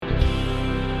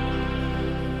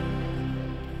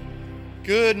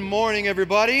Good morning,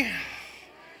 everybody.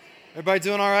 Everybody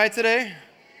doing all right today?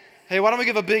 Hey, why don't we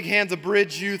give a big hand to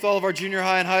Bridge Youth, all of our junior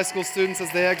high and high school students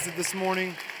as they exit this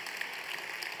morning.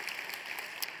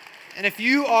 And if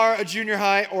you are a junior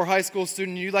high or high school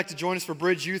student and you'd like to join us for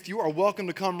Bridge Youth, you are welcome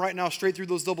to come right now straight through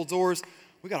those double doors.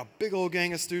 We got a big old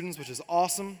gang of students, which is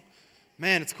awesome.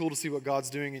 Man, it's cool to see what God's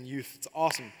doing in youth. It's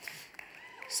awesome.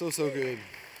 So good.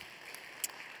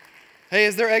 Hey,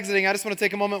 as they're exiting, I just want to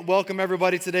take a moment, welcome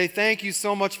everybody today. Thank you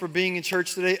so much for being in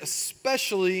church today,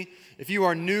 especially if you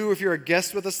are new, if you're a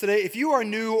guest with us today. If you are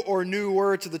new or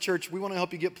newer to the church, we want to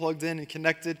help you get plugged in and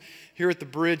connected here at the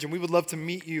Bridge, and we would love to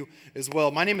meet you as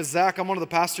well. My name is Zach. I'm one of the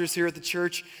pastors here at the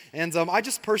church, and I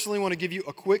just personally want to give you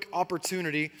a quick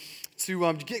opportunity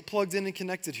to get plugged in and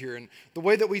connected here. And the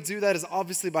way that we do that is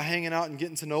obviously by hanging out and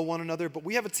getting to know one another, but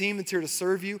we have a team that's here to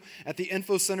serve you at the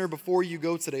Info Center before you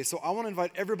go today. So I want to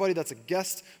invite everybody that's a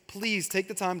guest, please take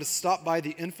the time to stop by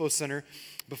the Info Center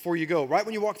before you go. Right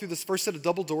when you walk through this first set of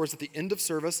double doors at the end of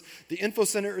service, the Info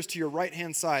Center is to your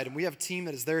right-hand side, and we have a team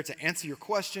that is there to answer your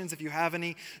questions if you have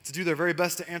any, to do their very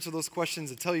best to answer those questions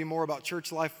and tell you more about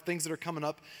church life, things that are coming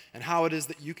up, and how it is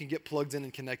that you can get plugged in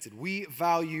and connected. We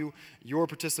value your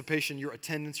participation, your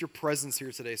attendance, your presence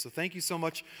here today. So thank you so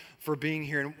much for being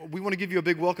here. And we want to give you a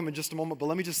big welcome in just a moment, but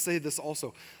let me just say this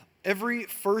also. Every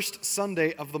first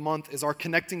Sunday of the month is our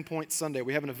Connecting Point Sunday.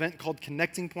 We have an event called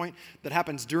Connecting Point that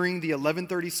happens during the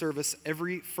 11:30 service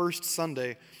every first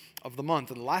Sunday of the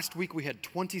month. And last week we had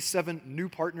 27 new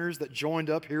partners that joined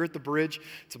up here at the Bridge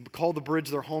to call the Bridge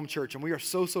their home church. And we are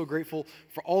so grateful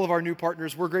for all of our new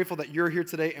partners. We're grateful that you're here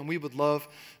today, and we would love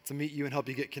to meet you and help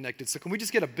you get connected. So can we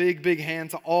just get a big hand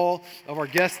to all of our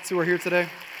guests who are here today?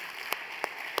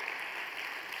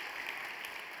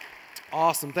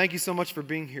 Awesome. Thank you so much for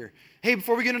being here. Hey,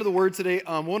 before we get into the Word today,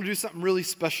 we want to do something really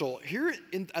special. Here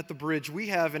at the Bridge, we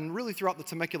have, and really throughout the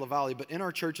Temecula Valley, but in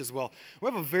our church as well,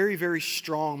 we have a very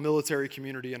strong military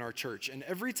community in our church. And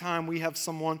every time we have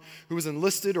someone who is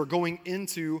enlisted or going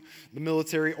into the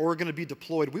military or going to be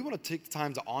deployed, we want to take the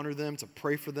time to honor them, to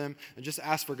pray for them, and just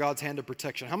ask for God's hand of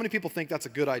protection. How many people think that's a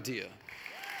good idea?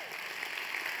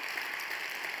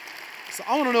 So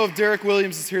I want to know if Derek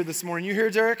Williams is here this morning. You here,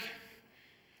 Derek?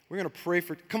 We're going to pray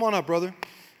for, come on up, brother.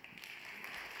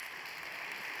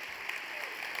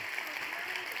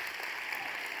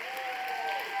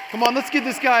 Come on, let's give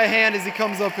this guy a hand as he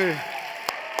comes up here.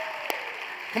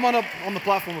 Come on up on the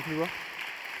platform with me, bro. How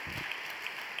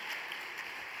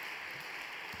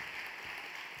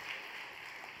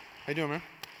you doing, man?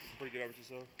 Pretty good. How about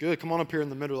yourself? Good. Come on up here in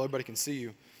the middle. Everybody can see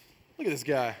you. Look at this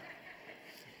guy.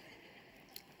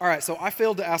 All right, so I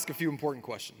failed to ask a few important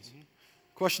questions. Mm-hmm.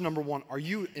 Question number one, are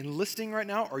you enlisting right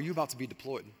now, or are you about to be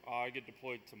deployed? I get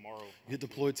deployed tomorrow. You get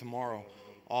deployed tomorrow.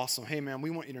 Awesome. Hey, man, we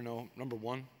want you to know, number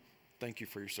one, thank you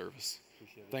for your service.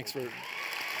 Appreciate it. Thanks for...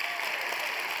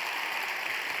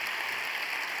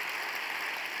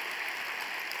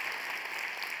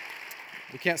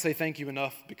 We can't say thank you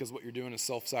enough because what you're doing is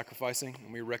self-sacrificing,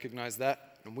 and we recognize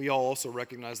that. And we all also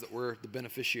recognize that we're the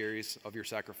beneficiaries of your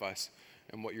sacrifice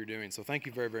and what you're doing. So thank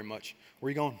you very much. Where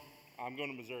are you going? I'm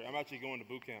going to Missouri. I'm actually going to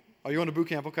boot camp. Oh, you're going to boot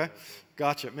camp? Okay.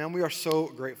 Gotcha. Man, we are so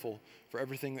grateful for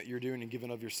everything that you're doing and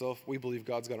giving of yourself. We believe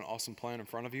God's got an awesome plan in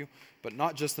front of you, but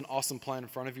not just an awesome plan in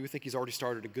front of you. We think He's already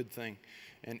started a good thing.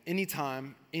 And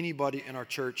anytime anybody in our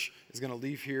church is going to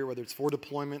leave here, whether it's for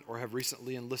deployment or have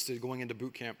recently enlisted going into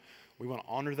boot camp, we want to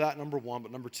honor that, number one,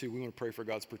 but number two, we want to pray for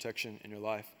God's protection in your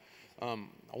life. I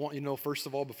want you to know, first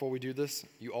of all, before we do this,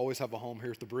 you always have a home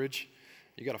here at the Bridge.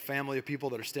 You got a family of people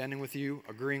that are standing with you,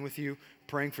 agreeing with you,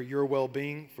 praying for your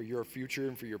well-being, for your future,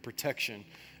 and for your protection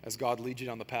as God leads you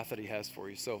down the path that He has for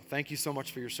you. So thank you so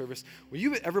much for your service. Will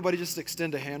you, everybody, just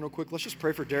extend a hand real quick? Let's just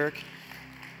pray for Derek.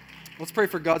 Let's pray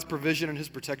for God's provision and His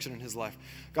protection in his life.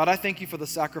 God, I thank you for the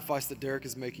sacrifice that Derek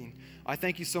is making. I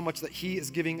thank you so much that he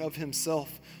is giving of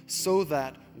himself so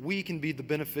that we can be the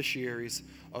beneficiaries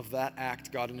of that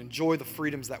act, God, and enjoy the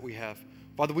freedoms that we have.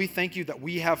 Father, we thank you that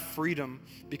we have freedom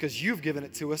because you've given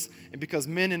it to us and because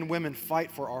men and women fight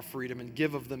for our freedom and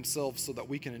give of themselves so that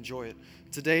we can enjoy it.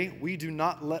 Today, we do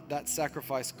not let that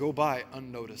sacrifice go by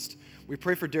unnoticed. We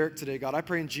pray for Derek today, God. I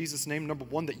pray in Jesus' name, number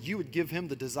one, that you would give him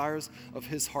the desires of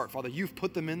his heart. Father, you've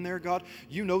put them in there, God.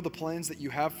 You know the plans that you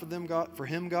have for them, God, for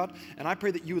him, God. And I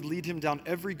pray that you would lead him down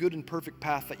every good and perfect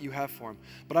path that you have for him.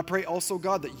 But I pray also,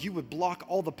 God, that you would block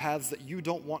all the paths that you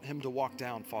don't want him to walk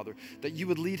down, Father. That you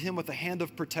would lead him with a hand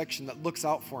of protection that looks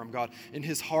out for him, God, in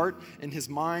his heart, in his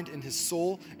mind, in his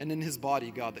soul, and in his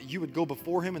body, God. That you would go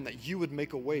before him and that you would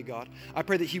make a way, God. I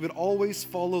pray that he would always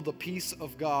follow the peace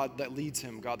of God that leads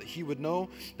him, God. That he would would know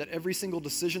that every single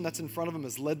decision that's in front of him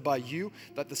is led by you,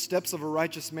 that the steps of a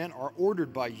righteous man are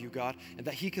ordered by you, God, and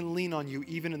that he can lean on you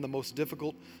even in the most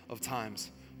difficult of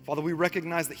times. Father, we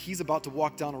recognize that he's about to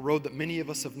walk down a road that many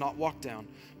of us have not walked down,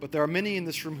 but there are many in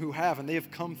this room who have, and they have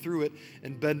come through it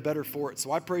and been better for it.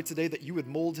 So I pray today that you would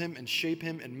mold him and shape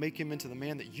him and make him into the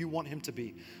man that you want him to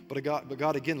be. But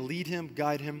God, again, lead him,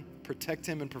 guide him, protect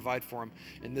him, and provide for him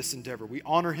in this endeavor. We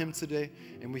honor him today,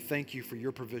 and we thank you for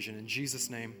your provision. In Jesus'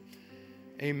 name,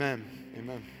 amen.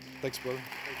 Amen. Thanks, brother.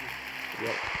 Thank you.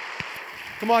 Yep.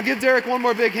 Come on, give Derek one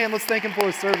more big hand. Let's thank him for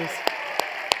his service.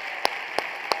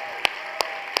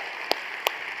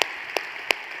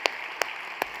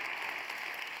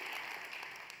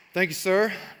 Thank you,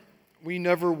 sir. We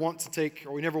never want to take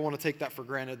that for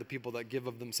granted, the people that give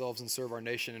of themselves and serve our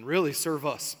nation and really serve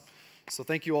us. So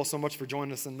thank you all so much for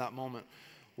joining us in that moment.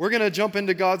 We're going to jump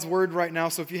into God's word right now.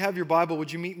 So if you have your Bible,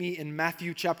 would you meet me in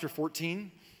Matthew chapter 14?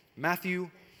 Matthew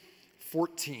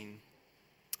 14.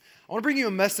 I want to bring you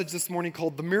a message this morning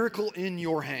called The Miracle in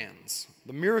Your Hands.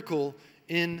 The Miracle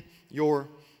in Your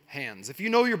Hands. If you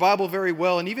know your Bible very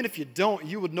well, and even if you don't,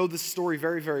 you would know this story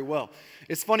very, very well.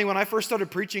 It's funny, when I first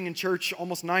started preaching in church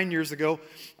almost 9 years ago,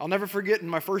 I'll never forget in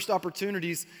my first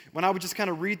opportunities when I would just kind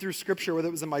of read through Scripture, whether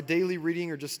it was in my daily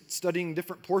reading or just studying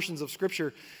different portions of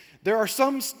Scripture, there are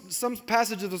some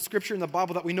passages of Scripture in the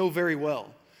Bible that we know very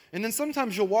well. And then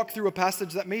sometimes you'll walk through a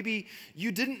passage that maybe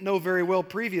you didn't know very well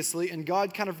previously, and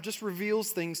God kind of just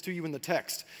reveals things to you in the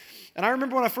text. And I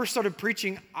remember when I first started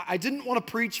preaching, I didn't want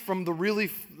to preach from the really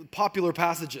popular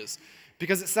passages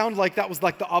because it sounded like that was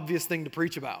like the obvious thing to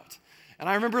preach about. And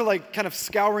I remember like kind of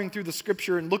scouring through the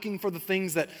Scripture and looking for the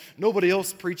things that nobody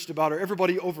else preached about or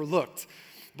everybody overlooked.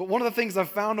 But one of the things I've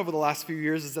found over the last few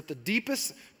years is that the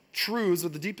deepest truths or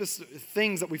the deepest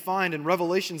things that we find and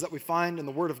revelations that we find in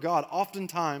the Word of God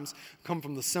oftentimes come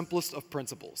from the simplest of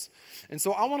principles. And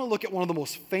so I want to look at one of the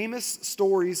most famous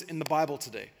stories in the Bible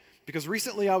today. Because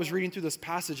recently I was reading through this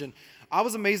passage and I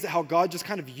was amazed at how God just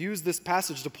kind of used this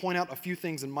passage to point out a few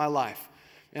things in my life.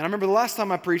 And I remember the last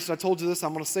time I preached, I told you this,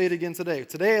 I'm going to say it again today.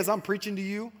 Today as I'm preaching to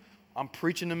you, I'm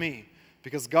preaching to me.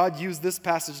 Because God used this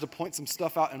passage to point some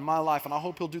stuff out in my life, and I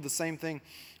hope He'll do the same thing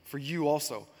for you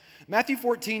also. Matthew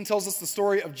 14 tells us the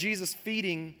story of Jesus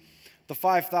feeding the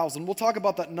 5,000. We'll talk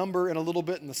about that number in a little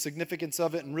bit and the significance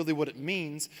of it and really what it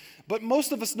means. But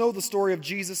most of us know the story of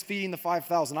Jesus feeding the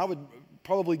 5,000. I would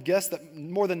probably guess that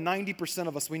more than 90%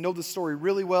 of us, we know this story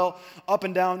really well, up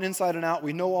and down, inside and out.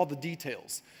 We know all the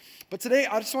details. But today,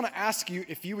 I just want to ask you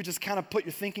if you would just kind of put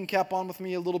your thinking cap on with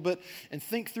me a little bit and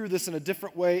think through this in a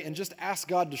different way and just ask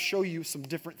God to show you some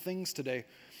different things today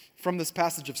from this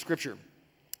passage of Scripture.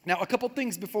 Now, a couple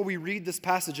things before we read this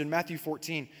passage in Matthew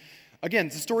 14. Again,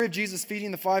 it's the story of Jesus feeding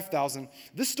the 5,000.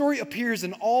 This story appears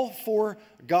in all four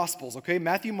Gospels, okay?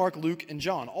 Matthew, Mark, Luke, and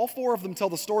John. All four of them tell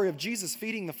the story of Jesus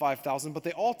feeding the 5,000, but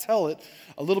they all tell it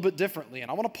a little bit differently. And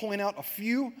I want to point out a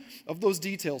few of those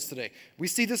details today. We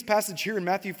see this passage here in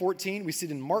Matthew 14. We see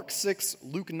it in Mark 6,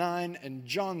 Luke 9, and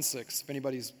John 6, if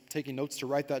anybody's taking notes to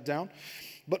write that down.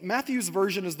 But Matthew's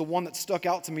version is the one that stuck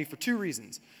out to me for two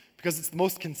reasons. Because it's the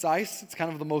most concise. It's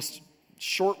kind of the most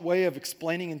short way of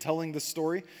explaining and telling this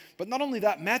story. But not only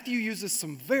that, Matthew uses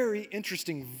some very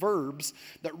interesting verbs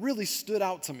that really stood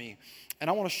out to me. And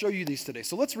I want to show you these today.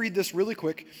 So let's read this really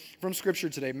quick from Scripture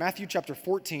today. Matthew chapter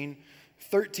 14,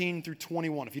 13 through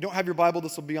 21. If you don't have your Bible,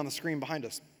 this will be on the screen behind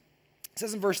us. It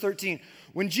says in verse 13,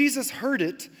 when Jesus heard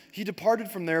it, he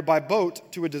departed from there by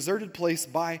boat to a deserted place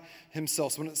by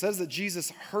himself. So when it says that Jesus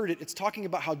heard it, it's talking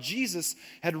about how Jesus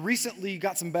had recently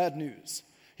got some bad news.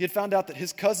 He had found out that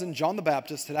his cousin, John the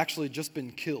Baptist, had actually just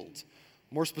been killed.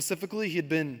 More specifically, he had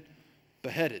been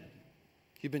beheaded.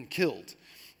 He'd been killed.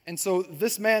 And so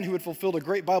this man who had fulfilled a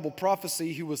great Bible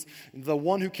prophecy, who was the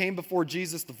one who came before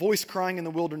Jesus, the voice crying in the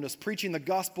wilderness, preaching the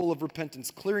gospel of repentance,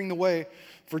 clearing the way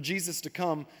for Jesus to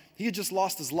come, he had just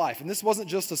lost his life. And this wasn't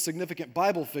just a significant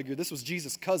Bible figure. This was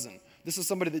Jesus' cousin. This is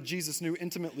somebody that Jesus knew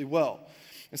intimately well.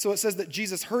 And so it says that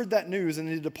Jesus heard that news and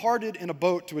he departed in a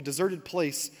boat to a deserted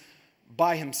place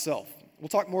by himself. We'll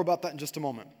talk more about that in just a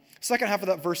moment. Second half of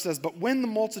that verse says, but when the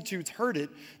multitudes heard it,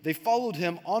 they followed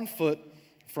him on foot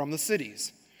from the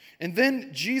cities. And then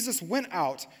Jesus went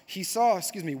out,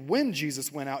 when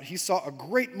Jesus went out, he saw a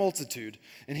great multitude,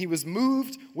 and he was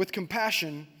moved with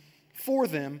compassion for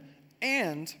them,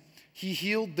 and he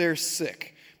healed their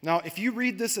sick. Now, if you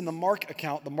read this in the Mark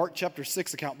account, the Mark chapter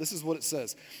 6 account, this is what it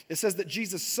says. It says that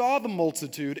Jesus saw the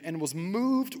multitude and was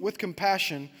moved with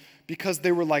compassion because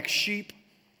they were like sheep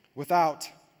without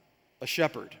a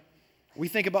shepherd. We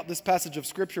think about this passage of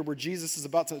Scripture where Jesus is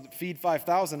about to feed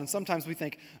 5,000, and sometimes we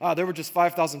think, there were just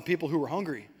 5,000 people who were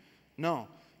hungry. No,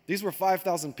 These were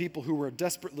 5,000 people who were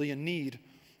desperately in need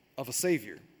of a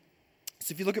Savior.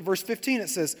 So if you look at verse 15, it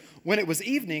says, when it was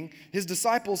evening, his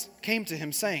disciples came to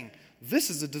him saying,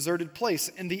 this is a deserted place,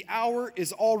 and the hour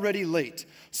is already late.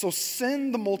 So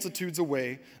send the multitudes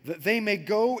away, that they may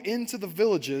go into the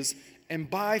villages and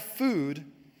buy food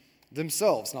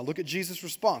themselves. Now look at Jesus'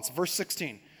 response, verse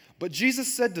 16. But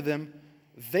Jesus said to them,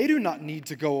 they do not need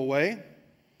to go away.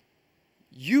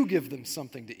 You give them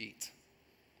something to eat.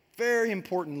 Very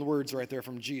important words right there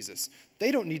from Jesus.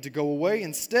 They don't need to go away.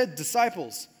 Instead,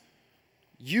 disciples,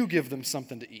 you give them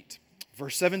something to eat.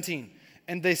 Verse 17,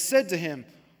 and they said to him,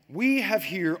 we have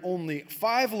here only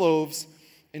 5 loaves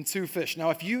and 2 fish. Now,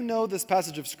 if you know this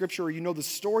passage of Scripture or you know the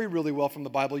story really well from the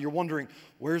Bible, you're wondering,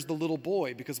 where's the little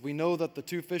boy? Because we know that the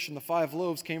 2 fish and the 5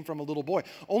 loaves came from a little boy.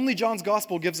 Only John's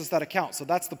Gospel gives us that account. So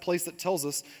that's the place that tells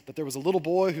us that there was a little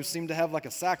boy who seemed to have like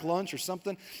a sack lunch or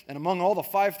something. And among all the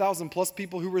 5,000 plus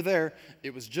people who were there,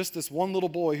 it was just this one little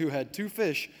boy who had 2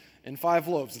 fish and 5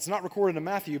 loaves. It's not recorded in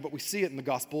Matthew, but we see it in the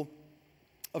Gospel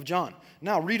of John.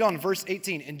 Now, read on verse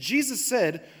 18. And Jesus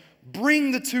said,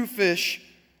 bring the 2 fish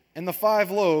and the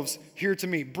 5 loaves here to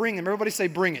me. Bring them. Everybody say,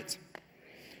 bring it.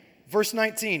 Verse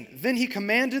 19, then he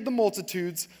commanded the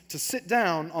multitudes to sit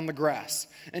down on the grass.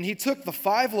 And he took the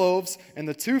 5 loaves and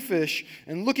the 2 fish,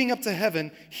 and looking up to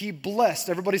heaven, he blessed.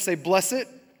 Everybody say, bless it.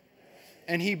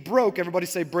 And he broke. Everybody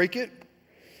say, break it.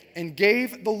 And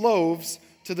gave the loaves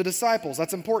to the disciples.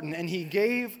 That's important. And he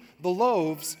gave the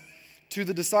loaves to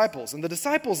the disciples. And the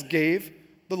disciples gave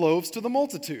the loaves to the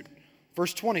multitude.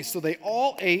 Verse 20, so they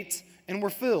all ate and were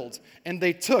filled. And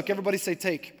they took, everybody say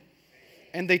take.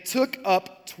 And they took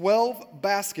up 12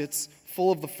 baskets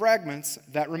full of the fragments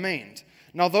that remained.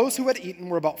 Now those who had eaten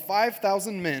were about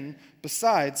 5,000 men,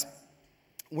 besides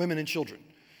women and children.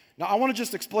 Now I want to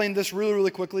just explain this really,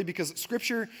 really quickly because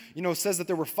Scripture, says that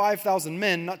there were 5,000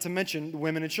 men, not to mention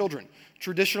women and children.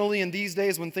 Traditionally, in these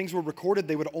days when things were recorded,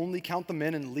 they would only count the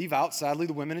men and leave out, sadly,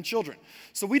 the women and children.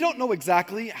 So we don't know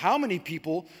exactly how many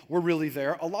people were really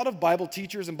there. A lot of Bible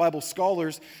teachers and Bible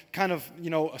scholars kind of,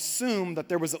 assume that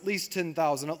there was at least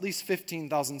 10,000, at least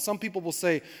 15,000. Some people will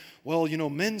say, well,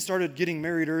 men started getting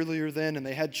married earlier then, and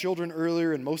they had children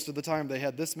earlier, and most of the time they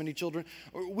had this many children.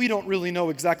 We don't really know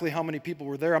exactly how many people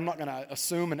were there. I'm not going to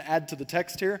assume and add to the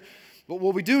text here. But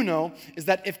what we do know is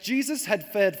that if Jesus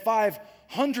had fed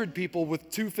 500 people with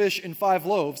 2 fish and 5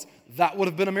 loaves, that would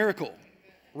have been a miracle,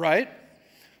 right?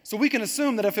 So we can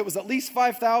assume that if it was at least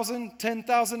 5,000,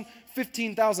 10,000,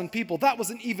 15,000 people, that was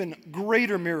an even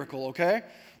greater miracle, okay?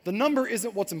 The number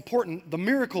isn't what's important. The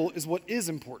miracle is what is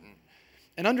important.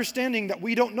 And understanding that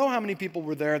we don't know how many people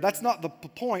were there, that's not the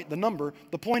point, the number.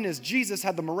 The point is Jesus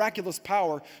had the miraculous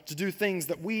power to do things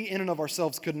that we in and of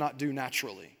ourselves could not do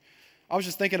naturally. I was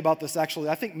just thinking about this actually.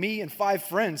 I think me and 5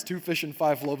 friends, 2 fish and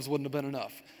 5 loaves wouldn't have been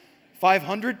enough.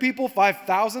 500 people,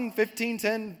 5,000, 15,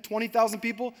 10, 20,000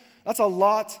 people, that's a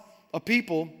lot of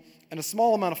people and a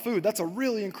small amount of food. That's a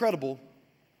really incredible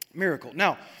miracle.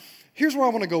 Now, here's where I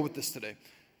want to go with this today.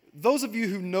 Those of you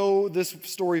who know this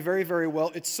story very, very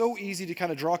well, it's so easy to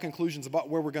kind of draw conclusions about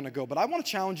where we're going to go. But I want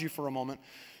to challenge you for a moment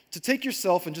to take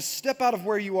yourself and just step out of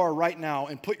where you are right now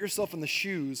and put yourself in the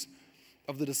shoes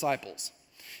of the disciples.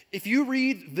 If you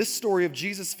read this story of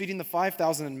Jesus feeding the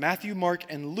 5,000 in Matthew, Mark,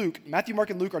 and Luke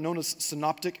are known as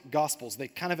synoptic gospels. They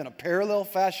kind of in a parallel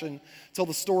fashion tell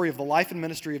the story of the life and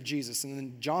ministry of Jesus. And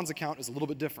then John's account is a little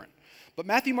bit different. But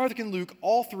Matthew, Mark, and Luke,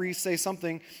 all 3 say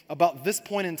something about this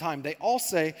point in time. They all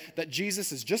say that Jesus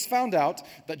has just found out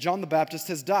that John the Baptist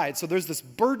has died. So there's this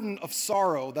burden of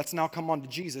sorrow that's now come on to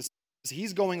Jesus.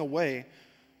 He's going away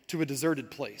to a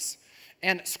deserted place.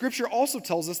 And Scripture also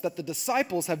tells us that the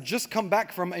disciples have just come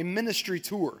back from a ministry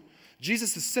tour.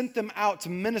 Jesus has sent them out to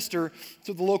minister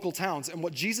to the local towns. And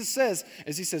what Jesus says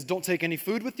is he says, don't take any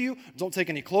food with you, don't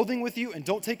take any clothing with you, and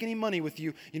don't take any money with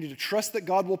you. You need to trust that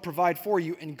God will provide for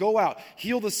you and go out,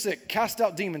 heal the sick, cast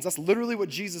out demons. That's literally what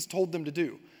Jesus told them to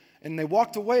do. And they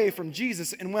walked away from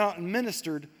Jesus and went out and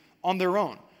ministered on their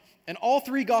own. And all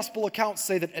 3 gospel accounts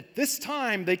say that at this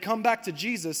time they come back to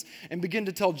Jesus and begin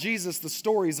to tell Jesus the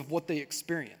stories of what they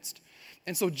experienced.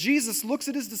 And so Jesus looks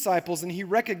at his disciples and he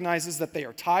recognizes that they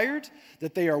are tired,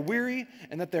 that they are weary,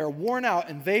 and that they are worn out,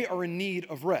 and they are in need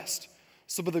of rest.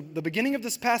 So the beginning of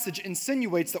this passage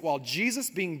insinuates that while Jesus,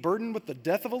 being burdened with the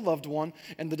death of a loved one,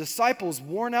 and the disciples,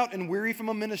 worn out and weary from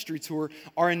a ministry tour,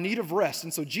 are in need of rest.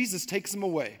 And so Jesus takes them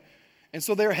away. And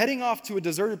so they're heading off to a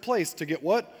deserted place to get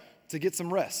what? To get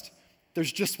some rest.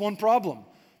 There's just one problem.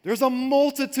 There's a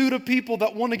multitude of people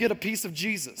that want to get a piece of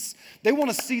Jesus. They want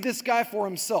to see this guy for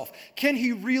himself. Can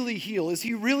he really heal? Is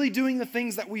he really doing the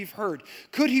things that we've heard?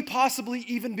 Could he possibly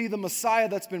even be the Messiah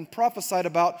that's been prophesied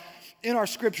about in our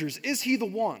scriptures? Is he the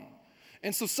one?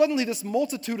 And so suddenly this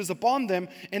multitude is upon them,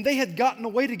 and they had gotten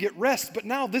away to get rest, but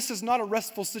now this is not a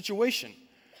restful situation.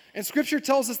 And Scripture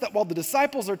tells us that while the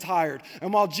disciples are tired,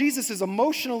 and while Jesus is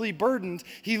emotionally burdened,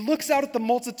 he looks out at the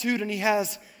multitude and he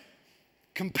has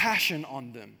compassion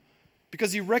on them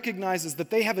because he recognizes that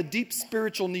they have a deep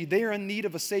spiritual need. They are in need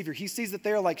of a Savior. He sees that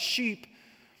they are like sheep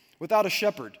without a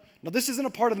shepherd. Now, this isn't a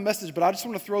part of the message, but I just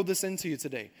want to throw this into you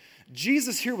today.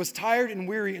 Jesus here was tired and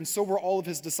weary, and so were all of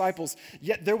his disciples,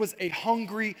 yet there was a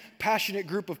hungry, passionate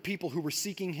group of people who were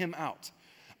seeking him out.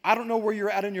 I don't know where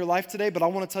you're at in your life today, but I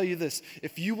want to tell you this.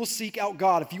 If you will seek out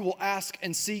God, if you will ask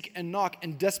and seek and knock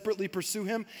and desperately pursue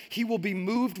him, he will be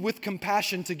moved with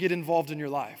compassion to get involved in your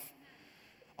life.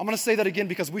 I'm going to say that again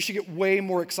because we should get way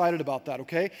more excited about that,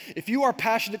 okay? If you are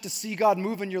passionate to see God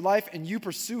move in your life and you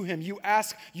pursue him, you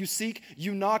ask, you seek,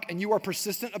 you knock, and you are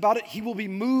persistent about it, he will be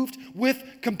moved with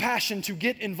compassion to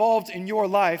get involved in your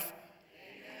life.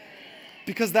 Amen.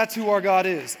 Because that's who our God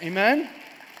is. Amen?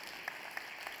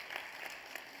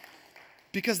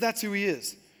 Because that's who he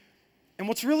is. And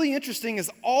what's really interesting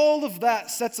is all of that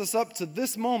sets us up to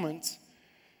this moment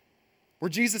where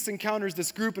Jesus encounters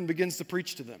this group and begins to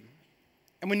preach to them.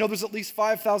 And we know there's at least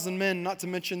 5,000 men, not to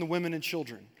mention the women and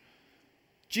children.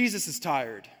 Jesus is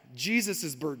tired. Jesus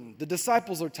is burdened. The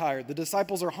disciples are tired. The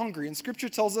disciples are hungry. And Scripture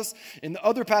tells us in the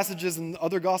other passages in the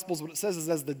other Gospels, what it says is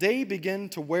as the day began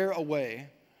to wear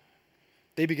away,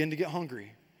 they begin to get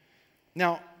hungry.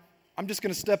 Now, I'm just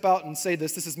going to step out and say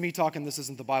this. This is me talking. This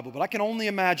isn't the Bible. But I can only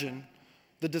imagine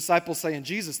the disciples saying,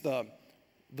 Jesus, the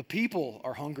people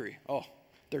are hungry. Oh,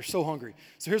 they're so hungry.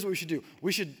 So here's what we should do.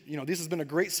 We should, this has been a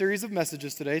great series of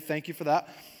messages today. Thank you for that.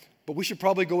 But we should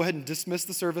probably go ahead and dismiss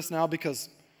the service now because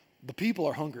the people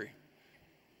are hungry.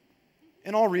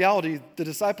 In all reality, the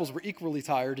disciples were equally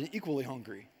tired and equally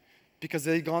hungry because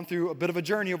they had gone through a bit of a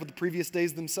journey over the previous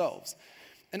days themselves.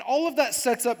 And all of that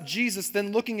sets up Jesus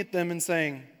then looking at them and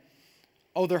saying,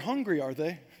 oh, they're hungry, are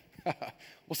they?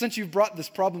 Well, since you've brought this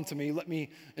problem to me, let me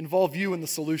involve you in the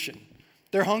solution.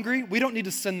 They're hungry. We don't need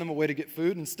to send them away to get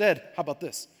food. Instead, how about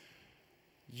this?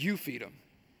 You feed them.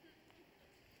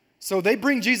 So they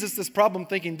bring Jesus this problem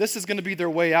thinking this is going to be their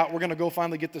way out. We're going to go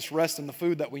finally get this rest and the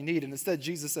food that we need. And instead,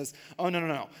 Jesus says, oh,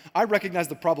 no. I recognize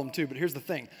the problem too, but here's the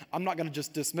thing. I'm not going to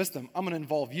just dismiss them. I'm going to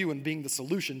involve you in being the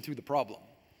solution to the problem.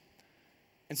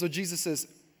 And so Jesus says,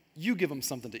 you give them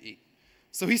something to eat.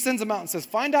 So he sends them out and says,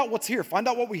 find out what's here. Find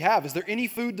out what we have. Is there any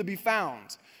food to be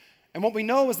found? And what we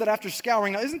know is that after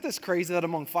scouring, now isn't this crazy that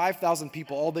among 5,000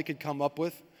 people, all they could come up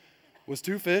with was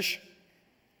 2 fish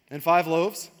and 5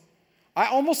 loaves? I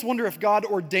almost wonder if God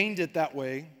ordained it that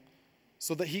way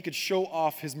so that he could show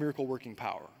off his miracle-working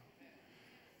power.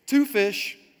 2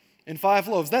 fish and 5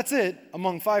 loaves. That's it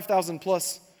among 5,000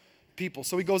 plus people.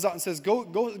 So he goes out and says,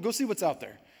 go see what's out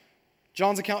there.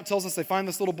 John's account tells us they find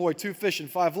this little boy, 2 fish and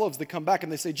 5 loaves. They come back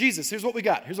and they say, Jesus, here's what we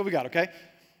got. Here's what we got, okay?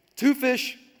 2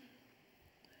 fish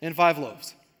and 5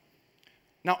 loaves.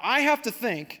 Now, I have to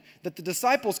think that the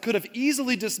disciples could have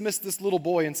easily dismissed this little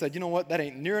boy and said, you know what, that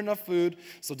ain't near enough food,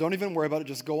 so don't even worry about it.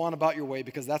 Just go on about your way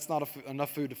because that's not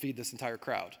enough food to feed this entire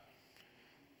crowd.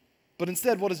 But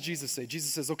instead, what does Jesus say?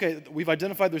 Jesus says, okay, we've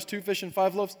identified there's 2 fish and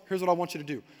 5 loaves. Here's what I want you to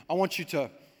do. I want you to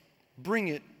bring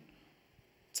it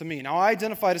to me. Now, I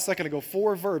identified a second ago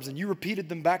 4 verbs, and you repeated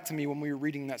them back to me when we were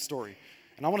reading that story.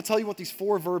 And I want to tell you what these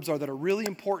 4 verbs are that are really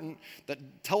important, that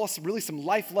tell us really some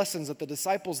life lessons that the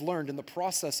disciples learned in the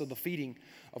process of the feeding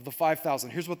of the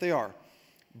 5,000. Here's what they are.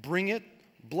 Bring it,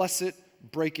 bless it,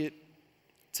 break it,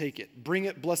 take it. Bring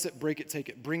it, bless it, break it, take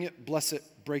it. Bring it, bless it,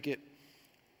 break it,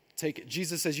 take it.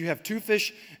 Jesus says, you have 2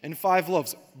 fish and 5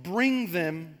 loaves. Bring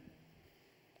them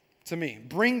to me.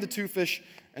 Bring the 2 fish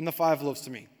and the 5 loaves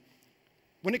to me.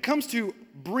 When it comes to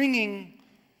bringing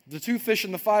the 2 fish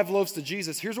and the 5 loaves to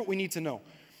Jesus, here's what we need to know.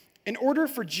 In order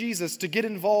for Jesus to get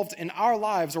involved in our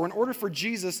lives, or in order for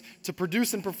Jesus to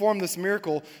produce and perform this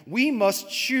miracle, we must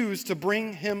choose to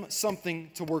bring him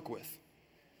something to work with.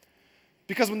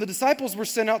 Because when the disciples were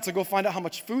sent out to go find out how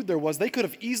much food there was, they could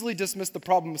have easily dismissed the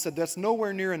problem and said, that's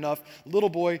nowhere near enough. Little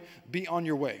boy, be on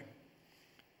your way.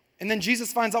 And then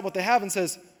Jesus finds out what they have and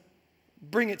says,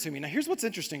 bring it to me. Now, here's what's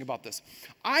interesting about this.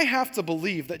 I have to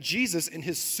believe that Jesus, in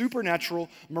his supernatural,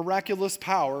 miraculous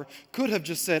power, could have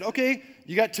just said, okay,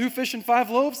 you got 2 fish and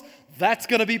 5 loaves? That's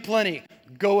going to be plenty.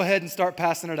 Go ahead and start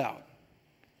passing it out.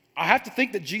 I have to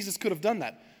think that Jesus could have done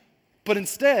that. But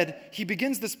instead, he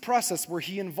begins this process where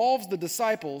he involves the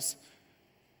disciples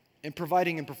in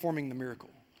providing and performing the miracle.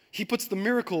 He puts the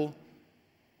miracle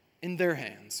in their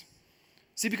hands.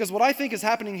 See, because what I think is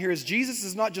happening here is Jesus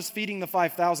is not just feeding the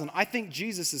 5,000. I think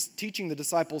Jesus is teaching the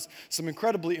disciples some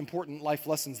incredibly important life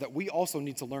lessons that we also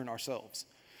need to learn ourselves.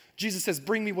 Jesus says,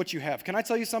 bring me what you have. Can I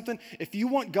tell you something? If you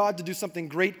want God to do something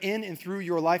great in and through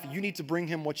your life, you need to bring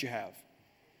him what you have.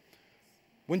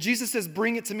 When Jesus says,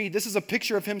 bring it to me, this is a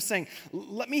picture of him saying,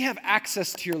 let me have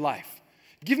access to your life.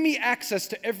 Give me access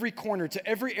to every corner, to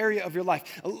every area of your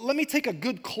life. Let me take a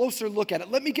good, closer look at it.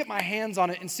 Let me get my hands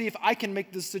on it and see if I can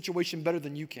make this situation better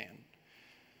than you can.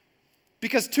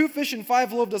 Because 2 fish and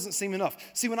 5 loaves doesn't seem enough.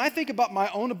 See, when I think about my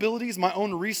own abilities, my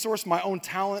own resource, my own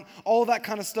talent, all of that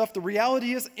kind of stuff, the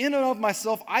reality is, in and of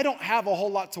myself, I don't have a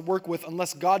whole lot to work with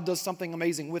unless God does something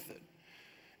amazing with it.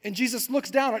 And Jesus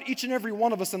looks down on each and every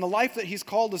one of us and the life that he's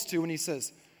called us to, and he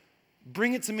says,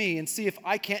 bring it to me and see if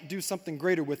I can't do something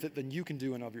greater with it than you can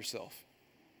do in of yourself.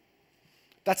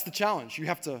 That's the challenge. You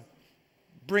have to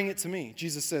bring it to me.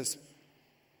 Jesus says,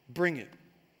 bring it.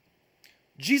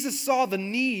 Jesus saw the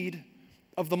need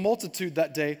of the multitude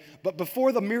that day, but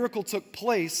before the miracle took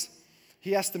place,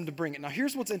 he asked them to bring it. Now,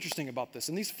 here's what's interesting about this.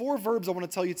 And these 4 verbs I want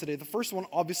to tell you today, the first one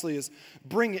obviously is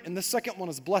bring it, and the second one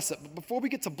is bless it. But before we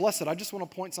get to bless it, I just want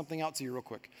to point something out to you real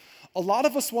quick. A lot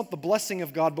of us want the blessing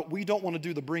of God, but we don't want to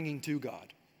do the bringing to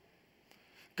God.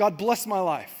 God bless my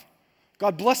life.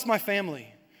 God bless my family.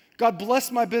 God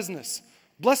bless my business.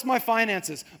 Bless my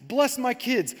finances. Bless my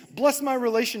kids. Bless my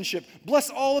relationship.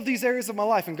 Bless all of these areas of my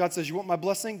life. And God says, you want my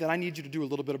blessing? Then I need you to do a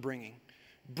little bit of bringing.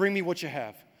 Bring me what you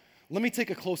have. Let me take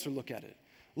a closer look at it.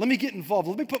 Let me get involved.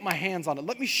 Let me put my hands on it.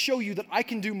 Let me show you that I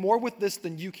can do more with this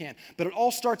than you can. But it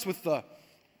all starts with the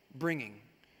bringing.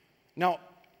 Now,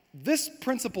 this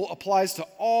principle applies to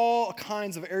all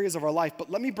kinds of areas of our life, but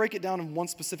let me break it down in one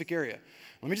specific area.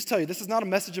 Let me just tell you, this is not a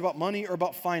message about money or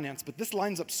about finance, but this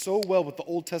lines up so well with the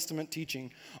Old Testament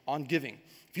teaching on giving.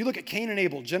 If you look at Cain and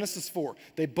Abel, Genesis 4,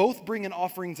 they both bring an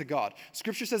offering to God.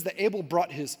 Scripture says that Abel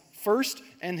brought his first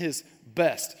and his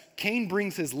best. Cain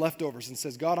brings his leftovers and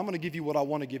says, God, I'm going to give you what I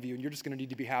want to give you, and you're just going to need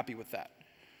to be happy with that.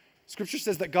 Scripture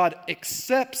says that God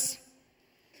accepts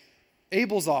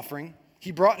Abel's offering.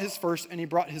 He brought his first and he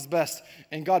brought his best,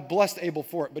 and God blessed Abel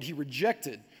for it, but he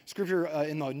rejected. Scripture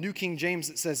in the New King James,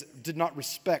 it says, did not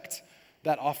respect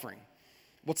that offering.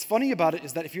 What's funny about it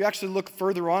is that if you actually look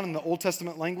further on in the Old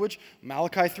Testament language,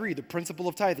 Malachi 3, the principle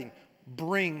of tithing,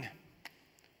 bring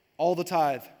all the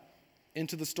tithe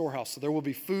into the storehouse, so there will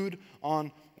be food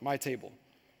on my table.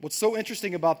 What's so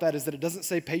interesting about that is that it doesn't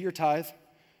say pay your tithe,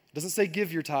 it doesn't say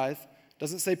give your tithe, it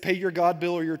doesn't say pay your God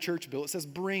bill or your church bill. It says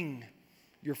bring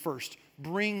your first,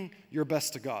 bring your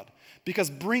best to God. Because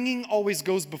bringing always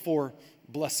goes before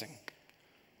blessing.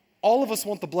 All of us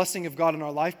want the blessing of God in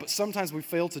our life, but sometimes we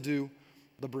fail to do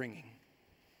the bringing.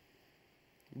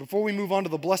 Before we move on to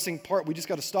the blessing part, we just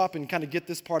got to stop and kind of get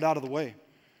this part out of the way.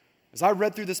 As I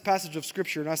read through this passage of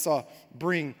Scripture and I saw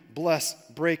bring, bless,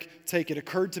 break, take, it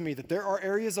occurred to me that there are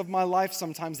areas of my life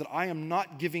sometimes that I am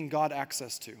not giving God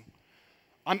access to.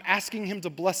 I'm asking him to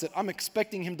bless it. I'm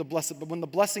expecting him to bless it. But when the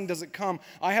blessing doesn't come,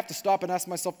 I have to stop and ask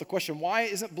myself the question, why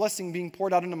isn't blessing being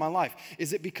poured out into my life?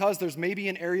 Is it because there's maybe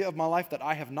an area of my life that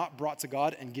I have not brought to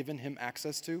God and given him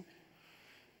access to?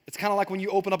 It's kind of like when you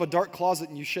open up a dark closet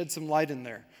and you shed some light in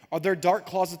there. Are there dark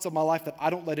closets of my life that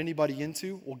I don't let anybody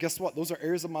into? Well, guess what? Those are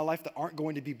areas of my life that aren't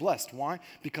going to be blessed. Why?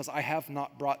 Because I have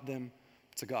not brought them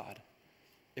to God.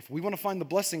 If we want to find the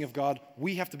blessing of God,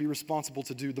 we have to be responsible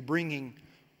to do the bringing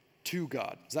to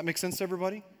God. Does that make sense to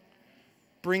everybody?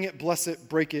 Bring it, bless it,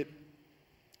 break it,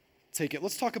 take it.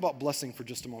 Let's talk about blessing for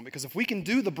just a moment, because if we can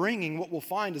do the bringing, what we'll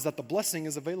find is that the blessing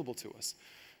is available to us.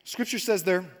 Scripture says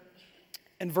there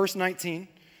in verse 18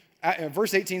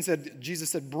 said,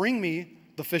 Jesus said, bring me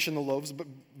the fish and the loaves. But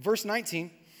verse 19,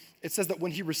 it says that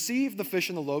when he received the fish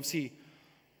and the loaves, he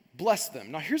blessed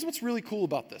them. Now, here's what's really cool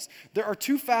about this. There are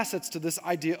 2 facets to this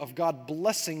idea of God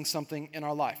blessing something in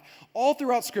our life. All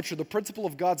throughout Scripture, the principle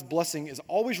of God's blessing is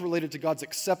always related to God's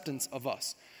acceptance of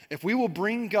us. If we will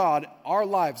bring God our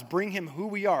lives, bring him who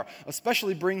we are,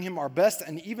 especially bring him our best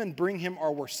and even bring him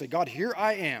our worst. Say, God, here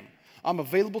I am. I'm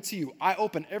available to you. I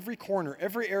open every corner,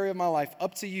 every area of my life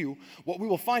up to you. What we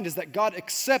will find is that God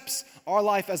accepts our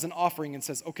life as an offering and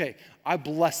says, okay, I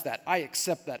bless that. I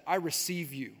accept that. I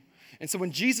receive you. And so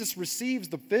when Jesus receives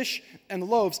the fish and the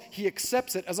loaves, he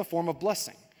accepts it as a form of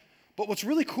blessing. But what's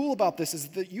really cool about this is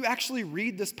that you actually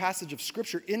read this passage of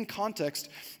Scripture in context.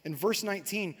 In verse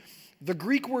 19, the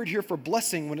Greek word here for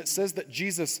blessing, when it says that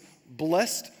Jesus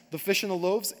blessed the fish and the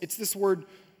loaves, it's this word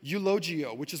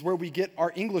eulogio, which is where we get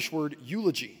our English word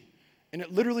eulogy. And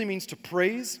it literally means to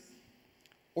praise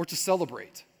or to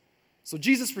celebrate. So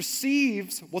Jesus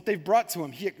receives what they've brought to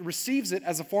him. He receives it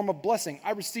as a form of blessing.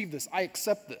 I receive this. I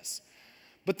accept this.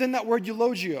 But then that word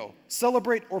eulogio,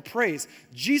 celebrate or praise.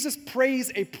 Jesus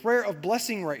prays a prayer of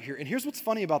blessing right here. And here's what's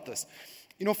funny about this.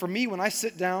 You know, for me, when I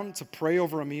sit down to pray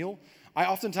over a meal, I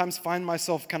oftentimes find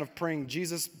myself kind of praying,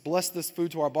 Jesus, bless this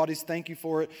food to our bodies. Thank you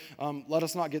for it. Let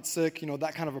us not get sick,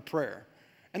 that kind of a prayer.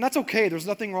 And that's okay. There's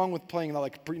nothing wrong with praying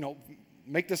that,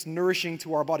 make this nourishing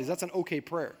to our bodies. That's an okay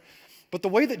prayer. But the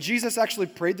way that Jesus actually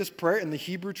prayed this prayer in the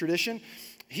Hebrew tradition,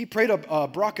 he prayed a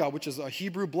bracha, which is a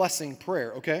Hebrew blessing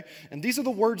prayer, okay? And these are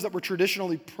the words that were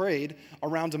traditionally prayed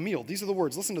around a meal. These are the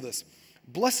words. Listen to this.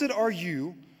 Blessed are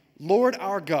you, Lord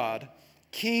our God,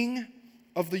 King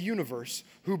of the universe,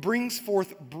 who brings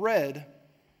forth bread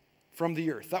from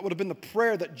the earth. That would have been the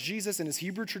prayer that Jesus in his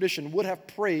Hebrew tradition would have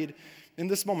prayed in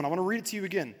this moment. I want to read it to you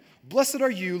again. Blessed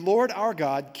are you, Lord our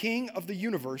God, King of the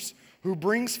universe, who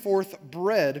brings forth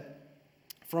bread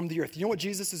from the earth. You know what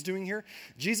Jesus is doing here?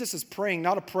 Jesus is praying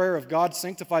not a prayer of God,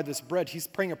 sanctify this bread. He's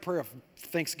praying a prayer of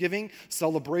thanksgiving,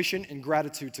 celebration, and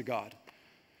gratitude to God.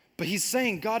 But he's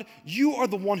saying, God, you are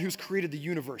the one who's created the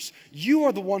universe. You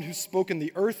are the one who's spoken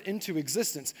the earth into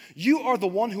existence. You are the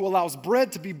one who allows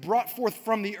bread to be brought forth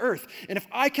from the earth. And if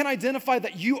I can identify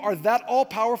that you are that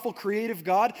all-powerful creative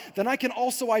God, then I can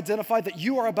also identify that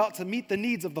you are about to meet the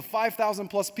needs of the 5,000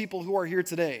 plus people who are here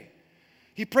today.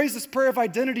 He prays this prayer of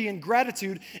identity and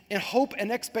gratitude and hope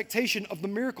and expectation of the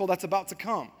miracle that's about to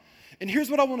come. And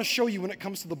here's what I want to show you when it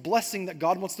comes to the blessing that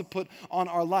God wants to put on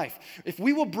our life. If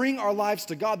we will bring our lives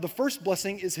to God, the first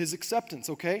blessing is his acceptance,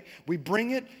 okay? We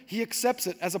bring it, he accepts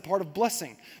it as a part of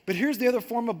blessing. But here's the other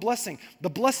form of blessing. The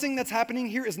blessing that's happening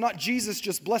here is not Jesus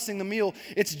just blessing the meal.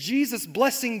 It's Jesus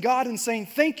blessing God and saying,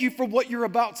 thank you for what you're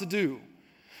about to do.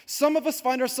 Some of us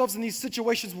find ourselves in these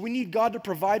situations where we need God to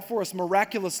provide for us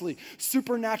miraculously,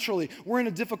 supernaturally. We're in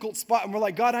a difficult spot and we're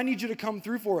like, God, I need you to come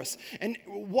through for us. And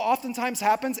what oftentimes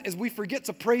happens is we forget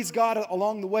to praise God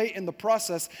along the way in the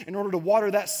process in order to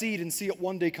water that seed and see it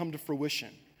one day come to fruition.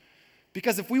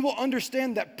 Because if we will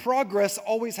understand that progress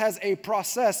always has a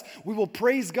process, we will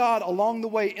praise God along the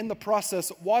way in the process,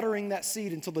 watering that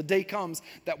seed until the day comes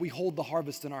that we hold the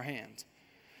harvest in our hand.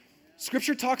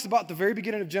 Scripture talks about at the very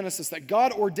beginning of Genesis that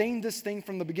God ordained this thing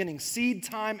from the beginning, seed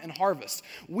time and harvest.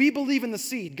 We believe in the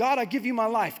seed. God, I give you my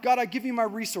life. God, I give you my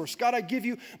resource. God, I give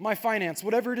you my finance,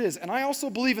 whatever it is. And I also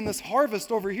believe in this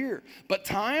harvest over here. But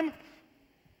time,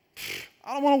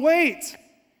 I don't want to wait.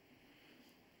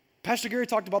 Pastor Gary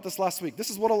talked about this last week. This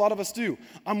is what a lot of us do.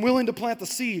 I'm willing to plant the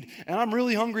seed, and I'm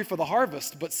really hungry for the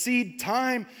harvest. But seed,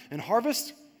 time, and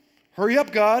harvest, hurry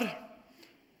up, God.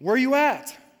 Where are you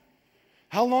at?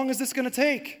 How long is this going to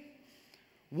take?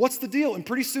 What's the deal? And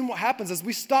pretty soon what happens is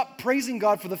we stop praising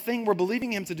God for the thing we're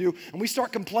believing him to do, and we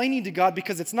start complaining to God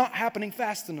because it's not happening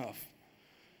fast enough.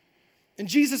 And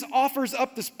Jesus offers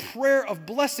up this prayer of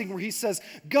blessing where he says,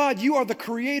 God, you are the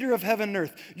creator of heaven and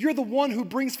earth. You're the one who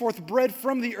brings forth bread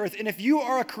from the earth. And if you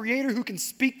are a creator who can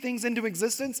speak things into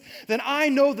existence, then I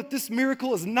know that this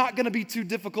miracle is not going to be too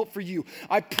difficult for you.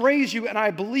 I praise you and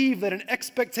I believe that an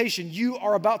expectation you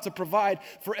are about to provide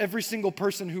for every single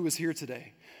person who is here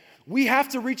today. We have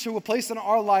to reach to a place in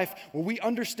our life where we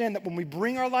understand that when we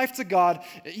bring our life to God,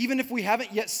 even if we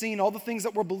haven't yet seen all the things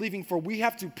that we're believing for, we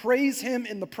have to praise him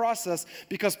in the process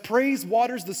because praise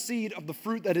waters the seed of the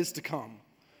fruit that is to come.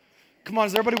 Come on,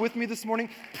 is everybody with me this morning?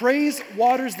 Praise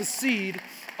waters the seed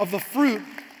of the fruit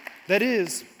that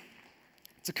is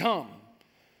to come.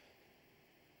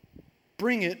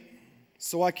 Bring it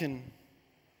so I can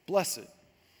bless it.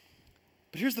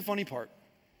 But here's the funny part.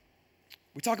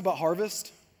 We talk about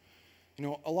harvest. You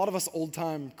know, a lot of us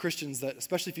old-time Christians that,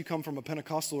 especially if you come from a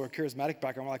Pentecostal or a charismatic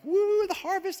background, we're like, woo, the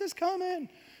harvest is coming.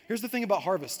 Here's the thing about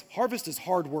harvest. Harvest is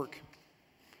hard work.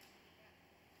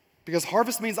 Because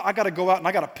harvest means I got to go out and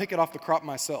I got to pick it off the crop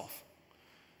myself.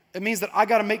 It means that I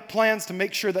got to make plans to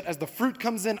make sure that as the fruit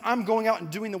comes in, I'm going out and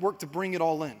doing the work to bring it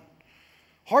all in.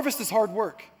 Harvest is hard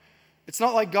work. It's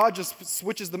not like God just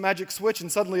switches the magic switch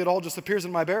and suddenly it all just appears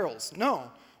in my barrels. No,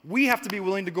 we have to be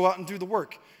willing to go out and do the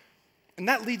work. And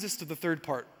that leads us to the third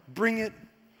part. Bring it,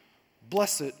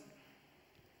 bless it.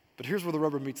 But here's where the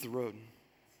rubber meets the road.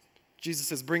 Jesus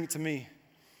says, bring it to me.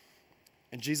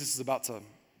 And Jesus is about to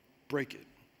break it.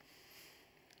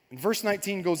 And verse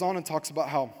 19 goes on and talks about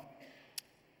how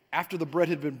after the bread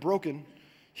had been broken,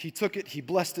 he took it, he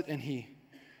blessed it, and he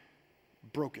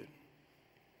broke it.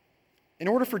 In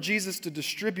order for Jesus to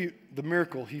distribute the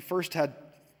miracle, he first had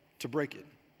to break it.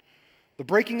 The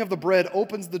breaking of the bread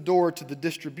opens the door to the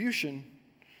distribution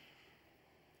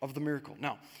of the miracle.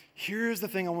 Now, here's the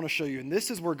thing I want to show you, and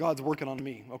this is where God's working on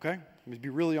me, okay? Let me be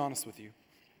really honest with you.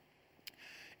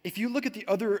 If you look at the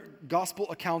other gospel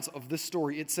accounts of this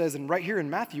story, it says, and right here in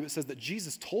Matthew, it says that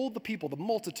Jesus told the people, the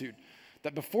multitude,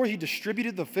 that before he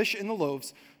distributed the fish and the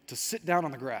loaves, to sit down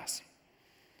on the grass.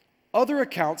 Other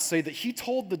accounts say that he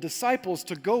told the disciples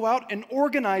to go out and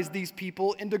organize these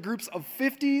people into groups of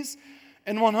 50s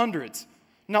and 100s.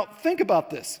 Now, think about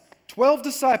this. 12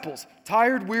 disciples,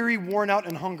 tired, weary, worn out,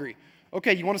 and hungry.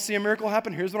 Okay, you want to see a miracle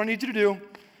happen? Here's what I need you to do.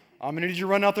 I'm going to need you to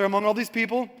run out there among all these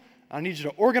people. I need you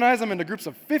to organize them into groups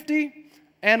of 50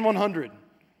 and 100.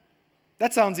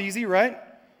 That sounds easy, right?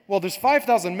 Well, there's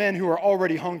 5,000 men who are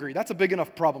already hungry. That's a big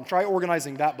enough problem. Try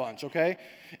organizing that bunch, okay?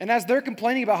 And as they're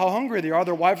complaining about how hungry they are,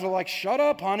 their wives are like, shut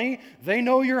up, honey. They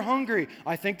know you're hungry.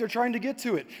 I think they're trying to get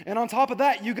to it. And on top of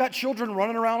that, you got children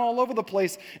running around all over the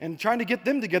place, and trying to get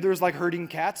them together is like herding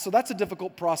cats. So that's a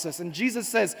difficult process. And Jesus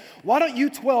says, why don't you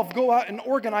 12 go out and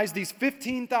organize these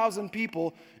 15,000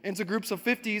 people into groups of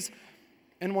 50s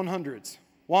and 100s?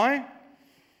 Why?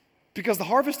 Because the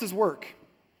harvest is work.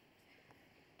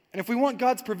 And if we want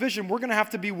God's provision, we're going to have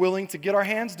to be willing to get our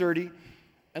hands dirty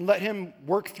and let him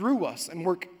work through us and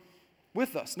work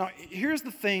with us. Now, here's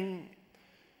the thing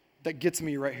that gets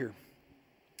me right here.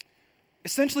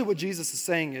 Essentially what Jesus is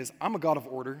saying is, I'm a God of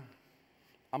order.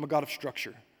 I'm a God of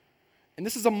structure. And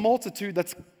this is a multitude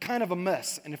that's kind of a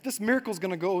mess. And if this miracle is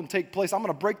going to go and take place, I'm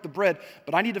going to break the bread,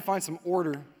 but I need to find some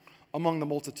order among the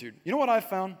multitude. You know what I've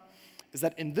found? Is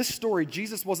that in this story,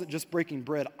 Jesus wasn't just breaking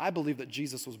bread. I believe that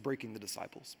Jesus was breaking the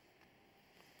disciples.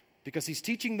 Because he's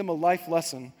teaching them a life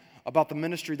lesson about the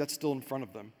ministry that's still in front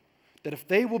of them. That if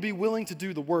they will be willing to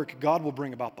do the work, God will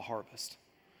bring about the harvest.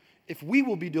 If we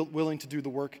will be willing to do the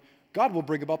work, God will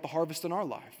bring about the harvest in our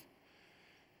life.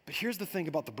 But here's the thing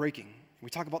about the breaking. We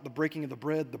talk about the breaking of the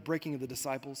bread, the breaking of the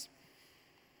disciples.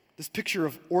 This picture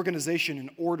of organization and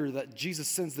order that Jesus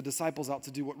sends the disciples out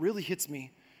to do, what really hits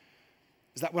me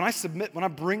is that when I submit, when I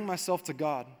bring myself to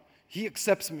God, he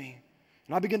accepts me,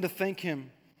 and I begin to thank him,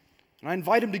 and I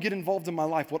invite him to get involved in my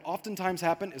life. What oftentimes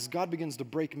happens is God begins to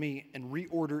break me and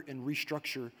reorder and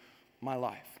restructure my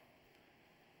life.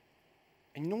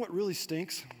 And you know what really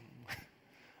stinks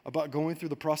about going through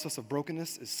the process of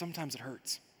brokenness is sometimes it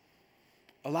hurts.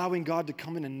 Allowing God to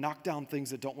come in and knock down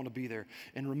things that don't want to be there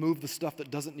and remove the stuff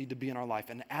that doesn't need to be in our life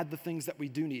and add the things that we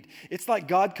do need. It's like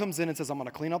God comes in and says, I'm going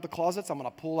to clean out the closets. I'm going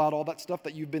to pull out all that stuff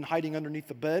that you've been hiding underneath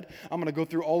the bed. I'm going to go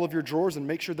through all of your drawers and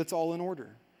make sure that's all in order.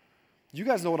 You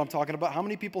guys know what I'm talking about. How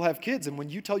many people have kids, and when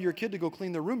you tell your kid to go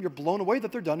clean their room, you're blown away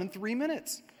that they're done in 3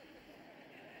 minutes.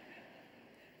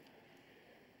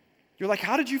 You're like,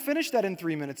 how did you finish that in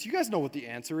 3 minutes? You guys know what the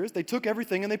answer is. They took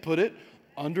everything and they put it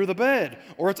under the bed,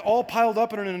 or it's all piled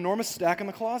up in an enormous stack in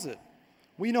the closet.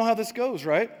 We know how this goes,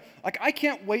 right? Like, I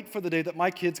can't wait for the day that my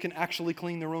kids can actually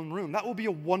clean their own room. That will be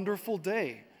a wonderful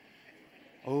day.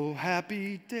 Oh,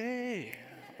 happy day,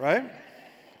 right?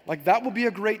 Like, that will be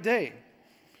a great day.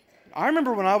 I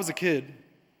remember when I was a kid,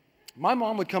 my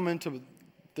mom would come into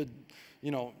the,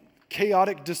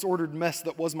 chaotic, disordered mess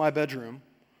that was my bedroom,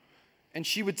 and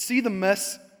she would see the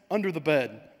mess under the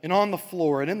bed and on the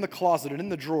floor and in the closet and in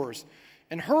the drawers.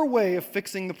 And her way of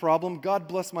fixing the problem, God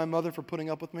bless my mother for putting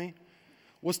up with me,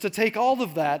 was to take all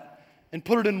of that and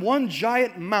put it in one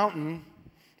giant mountain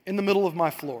in the middle of my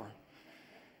floor.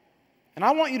 And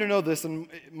I want you to know this, and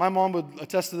my mom would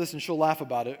attest to this and she'll laugh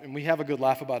about it, and we have a good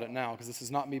laugh about it now because this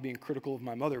is not me being critical of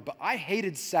my mother, but I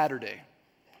hated Saturday.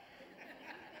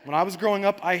 When I was growing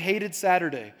up, I hated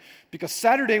Saturday because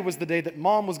Saturday was the day that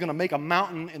mom was going to make a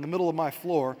mountain in the middle of my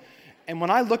floor. And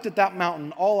when I looked at that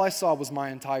mountain, all I saw was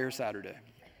my entire Saturday.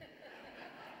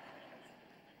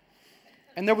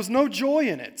 And there was no joy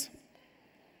in it.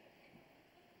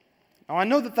 Now, I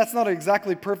know that that's not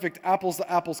exactly perfect apples to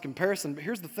apples comparison, but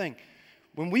here's the thing.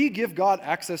 When we give God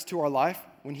access to our life,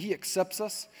 when he accepts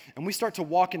us, and we start to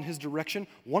walk in his direction,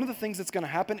 one of the things that's going to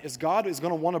happen is God is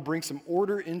going to want to bring some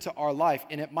order into our life,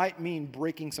 and it might mean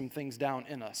breaking some things down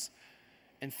in us.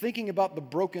 And thinking about the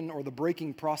broken or the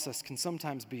breaking process can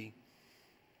sometimes be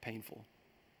painful.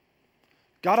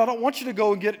 God, I don't want you to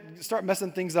go and start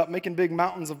messing things up, making big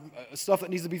mountains of stuff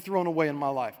that needs to be thrown away in my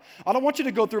life. I don't want you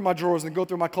to go through my drawers and go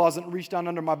through my closet and reach down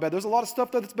under my bed. There's a lot of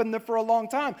stuff that's been there for a long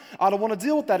time. I don't want to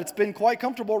deal with that. It's been quite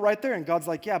comfortable right there. And God's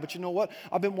like, yeah, but you know what?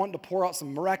 I've been wanting to pour out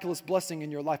some miraculous blessing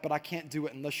in your life, but I can't do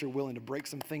it unless you're willing to break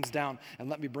some things down and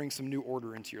let me bring some new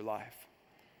order into your life.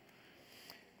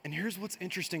 And here's what's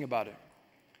interesting about it,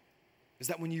 is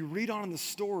that when you read on in the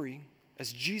story,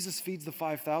 as Jesus feeds the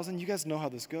 5,000, you guys know how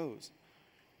this goes.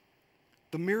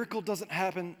 The miracle doesn't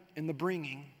happen in the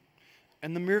bringing,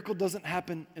 and the miracle doesn't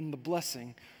happen in the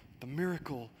blessing. The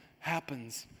miracle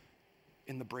happens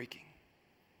in the breaking.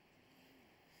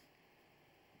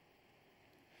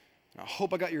 I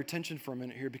hope I got your attention for a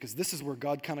minute here because this is where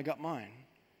God kind of got mine.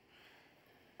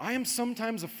 I am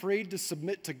sometimes afraid to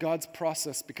submit to God's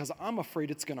process because I'm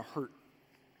afraid it's going to hurt.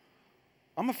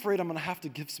 I'm afraid I'm going to have to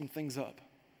give some things up.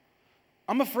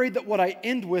 I'm afraid that what I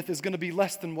end with is going to be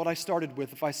less than what I started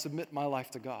with if I submit my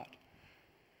life to God.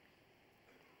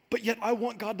 But yet I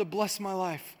want God to bless my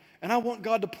life, and I want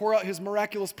God to pour out His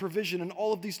miraculous provision in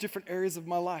all of these different areas of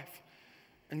my life.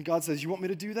 And God says, you want me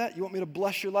to do that? You want me to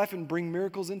bless your life and bring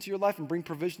miracles into your life and bring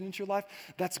provision into your life?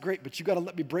 That's great, but you got to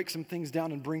let me break some things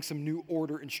down and bring some new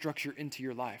order and structure into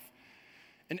your life.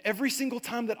 And every single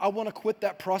time that I want to quit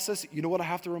that process, you know what I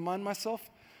have to remind myself?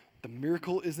 The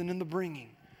miracle isn't in the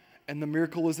bringing, and the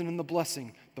miracle isn't in the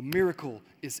blessing. The miracle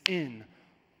is in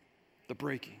the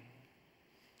breaking.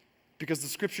 Because the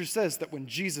scripture says that when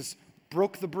Jesus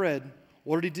broke the bread,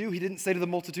 what did He do? He didn't say to the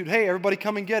multitude, hey, everybody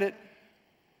come and get it.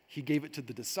 He gave it to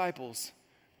the disciples,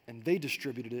 and they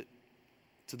distributed it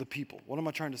to the people. What am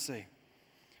I trying to say?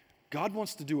 God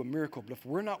wants to do a miracle, but if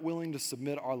we're not willing to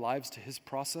submit our lives to His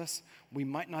process, we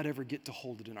might not ever get to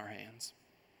hold it in our hands.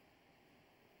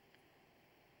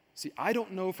 See, I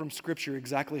don't know from Scripture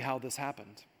exactly how this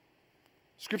happened.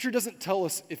 Scripture doesn't tell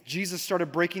us if Jesus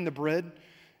started breaking the bread,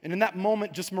 and in that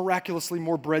moment, just miraculously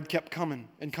more bread kept coming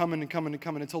and coming and coming and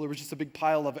coming until there was just a big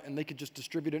pile of it, and they could just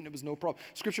distribute it, and it was no problem.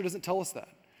 Scripture doesn't tell us that.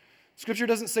 Scripture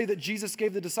doesn't say that Jesus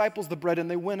gave the disciples the bread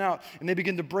and they went out and they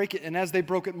began to break it, and as they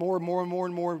broke it more and more and more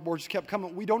and more and more just kept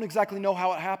coming. We don't exactly know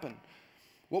how it happened.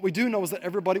 What we do know is that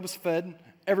everybody was fed,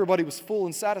 everybody was full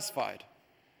and satisfied.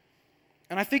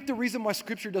 And I think the reason why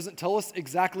Scripture doesn't tell us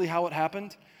exactly how it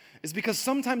happened is because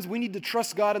sometimes we need to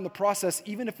trust God in the process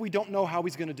even if we don't know how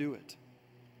He's going to do it.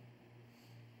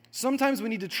 Sometimes we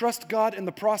need to trust God in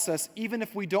the process even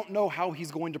if we don't know how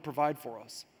He's going to provide for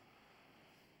us.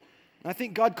 And I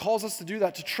think God calls us to do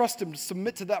that, to trust Him, to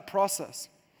submit to that process.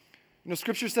 You know,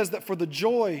 Scripture says that for the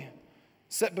joy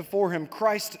set before Him,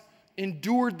 Christ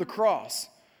endured the cross.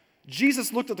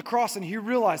 Jesus looked at the cross and He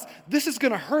realized, this is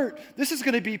going to hurt. This is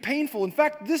going to be painful. In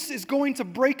fact, this is going to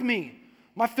break me,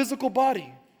 my physical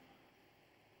body.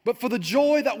 But for the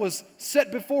joy that was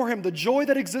set before Him, the joy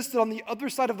that existed on the other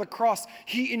side of the cross,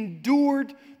 He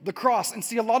endured the cross. And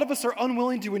see, a lot of us are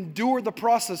unwilling to endure the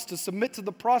process, to submit to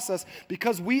the process,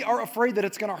 because we are afraid that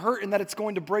it's going to hurt and that it's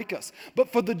going to break us.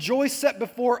 But for the joy set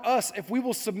before us, if we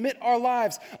will submit our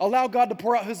lives, allow God to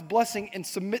pour out His blessing and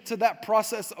submit to that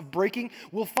process of breaking,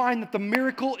 we'll find that the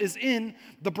miracle is in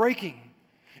the breaking.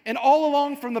 And all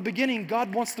along from the beginning,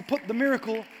 God wants to put the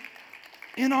miracle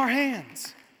in our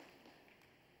hands.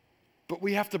 But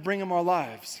we have to bring Him our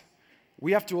lives.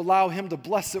 We have to allow Him to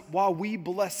bless it while we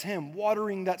bless Him,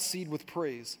 watering that seed with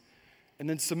praise, and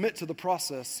then submit to the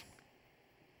process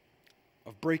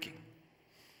of breaking.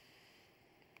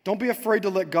 Don't be afraid to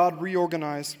let God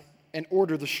reorganize and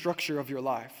order the structure of your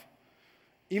life.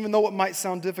 Even though it might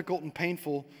sound difficult and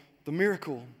painful, the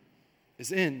miracle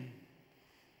is in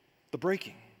the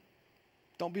breaking.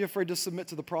 Don't be afraid to submit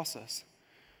to the process.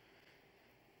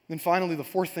 Then finally, the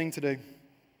fourth thing today,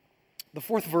 the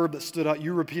fourth verb that stood out,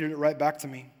 you repeated it right back to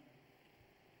me.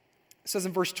 It says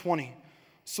in verse 20,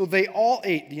 so they all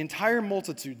ate, the entire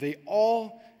multitude, they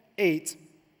all ate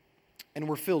and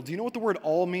were filled. Do you know what the word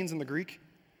all means in the Greek?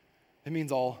 It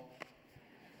means all.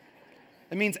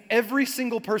 It means every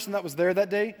single person that was there that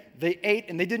day, they ate,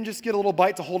 and they didn't just get a little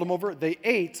bite to hold them over. They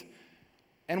ate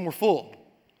and were full,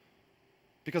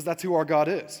 because that's who our God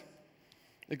is.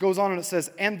 It goes on and it says,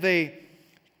 and they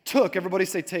took, everybody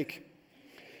say take.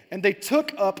 And they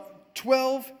took up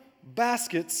 12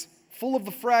 baskets full of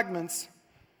the fragments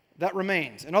that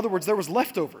remained. In other words, there was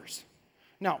leftovers.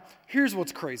 Now, here's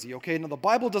what's crazy, okay? Now, the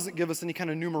Bible doesn't give us any kind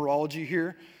of numerology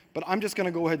here, but I'm just going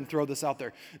to go ahead and throw this out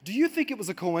there. Do you think it was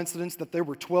a coincidence that there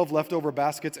were 12 leftover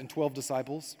baskets and 12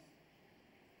 disciples?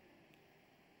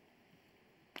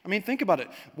 I mean, think about it.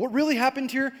 What really happened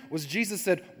here was Jesus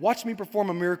said, watch me perform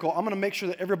a miracle. I'm going to make sure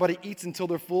that everybody eats until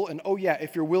they're full. And oh yeah,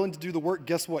 if you're willing to do the work,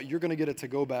 guess what? You're going to get a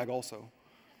to-go bag also.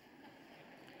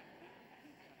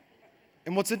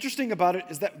 And what's interesting about it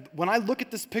is that when I look at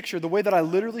this picture, the way that I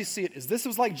literally see it is this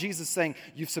was like Jesus saying,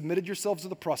 you've submitted yourselves to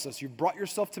the process. You've brought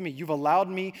yourself to me. You've allowed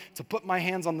me to put my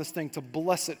hands on this thing, to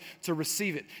bless it, to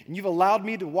receive it. And you've allowed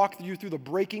me to walk you through the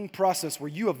breaking process where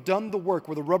you have done the work,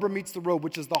 where the rubber meets the road,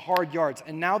 which is the hard yards.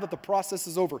 And now that the process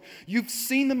is over, you've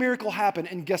seen the miracle happen.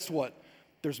 And guess what?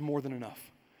 There's more than enough.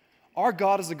 Our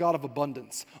God is a God of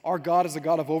abundance. Our God is a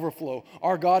God of overflow.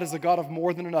 Our God is a God of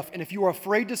more than enough. And if you are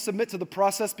afraid to submit to the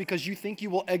process because you think you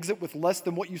will exit with less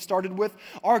than what you started with,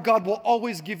 our God will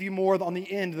always give you more on the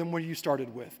end than what you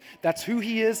started with. That's who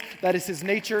He is. That is His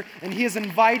nature. And He is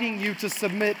inviting you to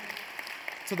submit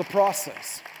to the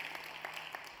process.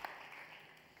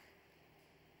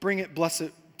 bring it, bless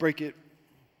it, break it,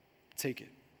 take it.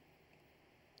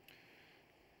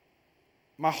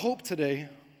 My hope today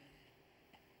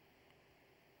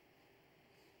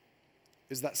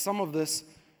is that some of this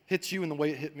hits you in the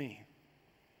way it hit me.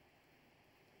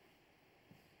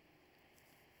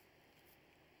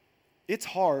 It's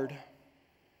hard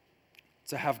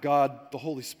to have God, the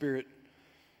Holy Spirit,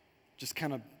 just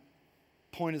kind of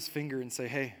point his finger and say,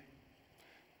 hey,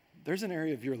 there's an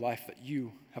area of your life that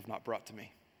you have not brought to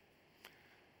me.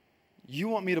 You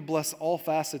want me to bless all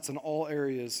facets and all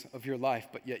areas of your life,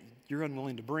 but yet you're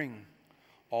unwilling to bring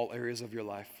all areas of your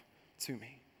life to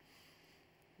me.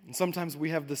 And sometimes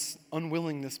we have this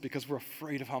unwillingness because we're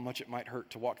afraid of how much it might hurt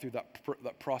to walk through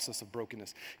that process of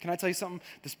brokenness. Can I tell you something?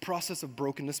 This process of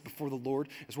brokenness before the Lord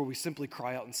is where we simply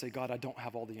cry out and say, God, I don't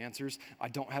have all the answers. I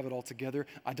don't have it all together.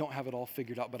 I don't have it all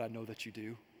figured out, but I know that you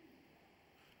do.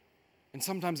 And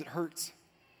sometimes it hurts.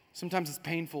 Sometimes it's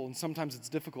painful, and sometimes it's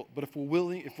difficult. But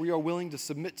if we are willing to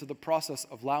submit to the process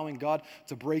of allowing God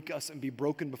to break us and be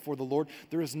broken before the Lord,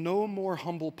 there is no more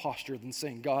humble posture than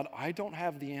saying, God, I don't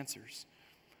have the answers,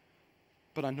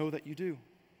 but I know that you do.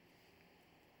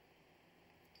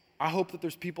 I hope that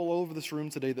there's people all over this room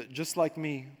today that, just like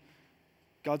me,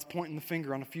 God's pointing the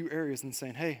finger on a few areas and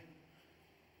saying, hey,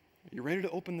 are you ready to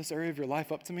open this area of your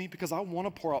life up to me? Because I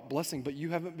want to pour out blessing, but you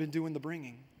haven't been doing the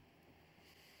bringing.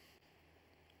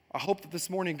 I hope that this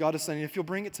morning God is saying, if you'll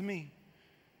bring it to me,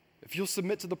 if you'll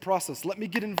submit to the process, let me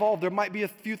get involved. There might be a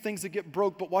few things that get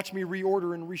broke, but watch me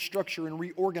reorder and restructure and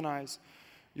reorganize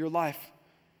your life.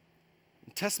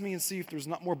 Test me and see if there's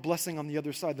not more blessing on the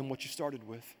other side than what you started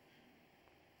with.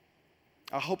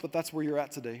 I hope that that's where you're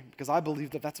at today, because I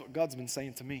believe that that's what God's been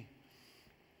saying to me.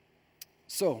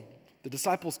 So, the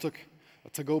disciples took a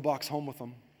to-go box home with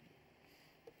them.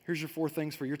 Here's your 4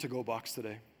 things for your to-go box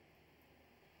today.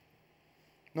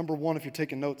 Number 1, if you're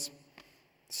taking notes,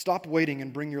 stop waiting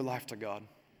and bring your life to God.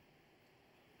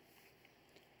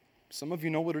 Some of you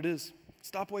know what it is.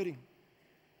 Stop waiting.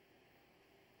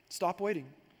 Stop waiting.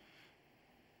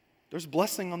 There's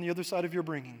blessing on the other side of your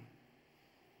bringing.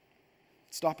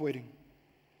 Stop waiting.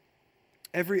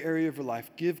 Every area of your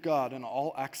life, give God an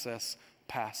all-access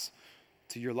pass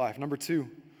to your life. Number 2,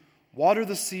 water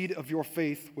the seed of your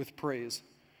faith with praise.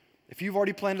 If you've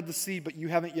already planted the seed but you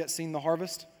haven't yet seen the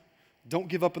harvest, don't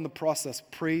give up in the process.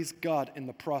 Praise God in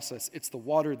the process. It's the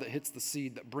water that hits the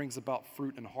seed that brings about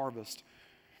fruit and harvest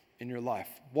in your life.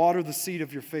 Water the seed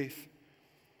of your faith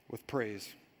with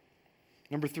praise.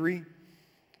 Number 3,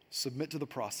 submit to the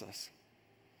process.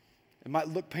 It might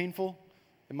look painful,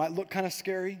 it might look kind of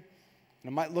scary,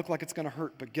 and it might look like it's going to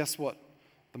hurt, but guess what?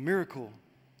 The miracle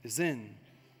is in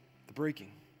the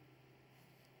breaking.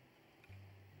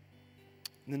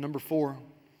 And then number 4,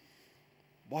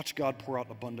 watch God pour out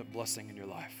abundant blessing in your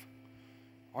life.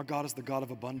 Our God is the God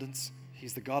of abundance.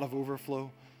 He's the God of overflow,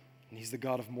 and He's the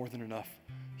God of more than enough.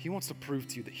 He wants to prove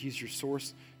to you that He's your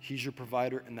source, He's your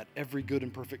provider, and that every good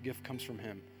and perfect gift comes from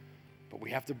Him. But we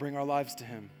have to bring our lives to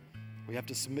Him. We have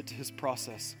to submit to His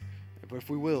process. But if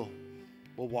we will,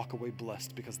 we'll walk away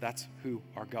blessed, because that's who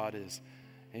our God is.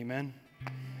 Amen.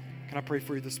 Can I pray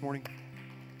for you this morning?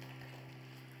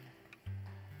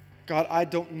 God, I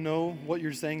don't know what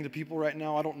you're saying to people right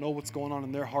now. I don't know what's going on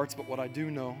in their hearts, but what I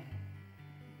do know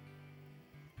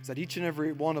is that each and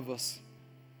every one of us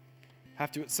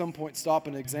have to at some point stop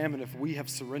and examine if we have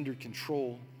surrendered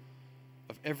control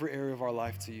of every area of our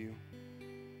life to you.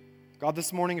 God,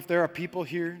 this morning, if there are people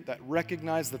here that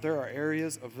recognize that there are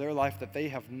areas of their life that they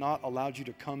have not allowed you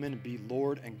to come in and be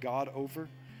Lord and God over,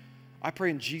 I pray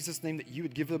in Jesus' name that you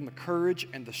would give them the courage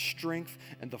and the strength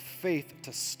and the faith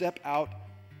to step out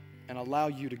and allow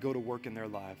you to go to work in their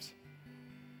lives.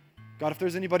 God, if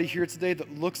there's anybody here today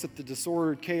that looks at the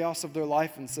disordered chaos of their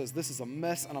life and says, this is a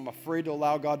mess and I'm afraid to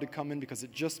allow God to come in because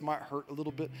it just might hurt a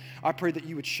little bit, I pray that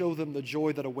you would show them the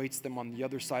joy that awaits them on the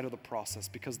other side of the process,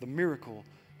 because the miracle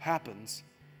happens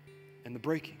in the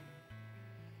breaking.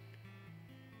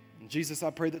 And Jesus, I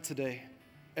pray that today,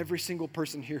 every single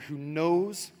person here who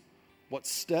knows what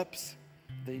steps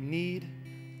they need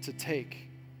to take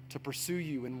to pursue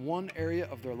you in one area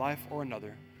of their life or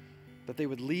another, that they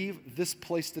would leave this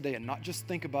place today and not just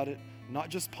think about it, not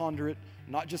just ponder it,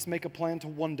 not just make a plan to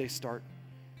one day start,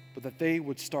 but that they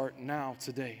would start now,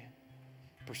 today,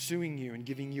 pursuing you and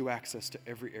giving you access to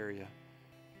every area.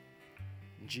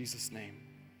 In Jesus' name.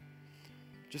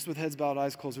 Just with heads bowed,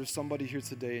 eyes closed, there's somebody here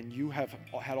today and you have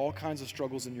had all kinds of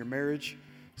struggles in your marriage,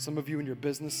 some of you in your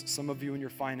business, some of you in your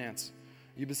finance.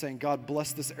 You've been saying, God,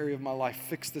 bless this area of my life,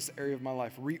 fix this area of my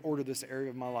life, reorder this area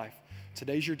of my life.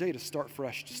 Today's your day to start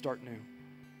fresh, to start new.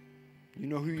 You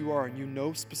know who you are and you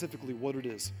know specifically what it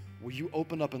is Will you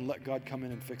open up and let God come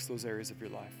in and fix those areas of your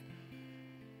life?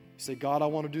 You say, God, I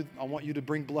want you to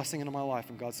bring blessing into my life.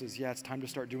 And God says, yeah, it's time to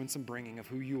start doing some bringing of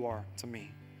who you are to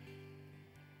me.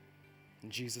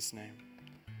 In Jesus' name.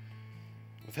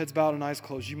 With heads bowed and eyes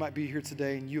closed, you might be here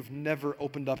today and you've never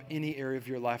opened up any area of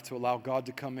your life to allow God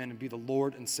to come in and be the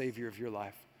Lord and Savior of your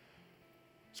life.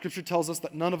 Scripture tells us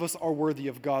that none of us are worthy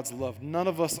of God's love. None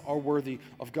of us are worthy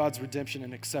of God's redemption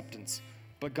and acceptance.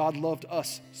 But God loved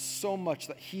us so much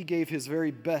that he gave his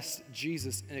very best,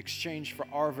 Jesus, in exchange for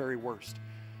our very worst.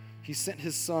 He sent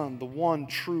his son, the one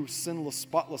true, sinless,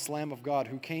 spotless Lamb of God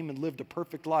who came and lived a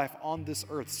perfect life on this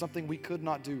earth, something we could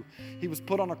not do. He was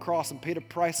put on a cross and paid a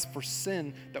price for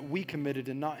sin that we committed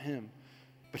and not him.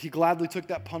 But he gladly took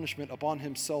that punishment upon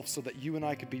himself so that you and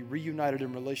I could be reunited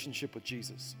in relationship with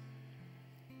Jesus.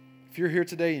 If you're here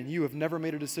today and you have never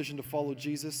made a decision to follow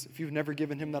Jesus, if you've never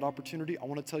given him that opportunity, I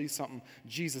want to tell you something.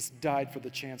 Jesus died for the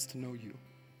chance to know you.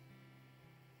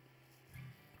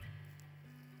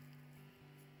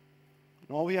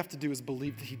 And all we have to do is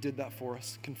believe that he did that for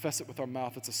us, confess it with our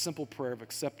mouth. It's a simple prayer of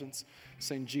acceptance,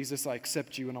 saying, Jesus, I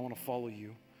accept you and I want to follow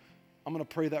you. I'm going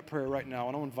to pray that prayer right now,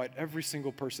 and I'll invite every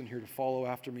single person here to follow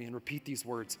after me and repeat these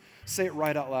words. Say it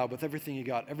right out loud with everything you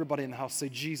got. Everybody in the house, say,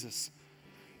 Jesus,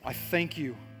 I thank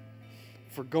you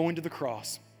for going to the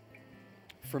cross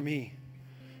for me.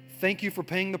 Thank you for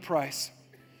paying the price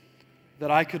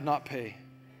that I could not pay.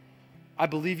 I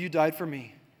believe you died for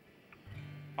me.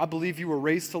 I believe you were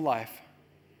raised to life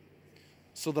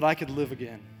so that I could live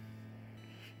again.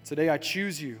 Today I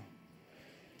choose you.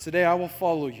 Today I will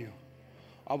follow you.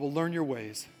 I will learn your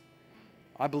ways.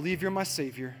 I believe you're my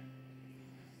Savior,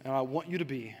 and I want you to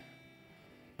be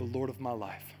the Lord of my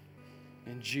life.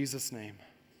 In Jesus' name,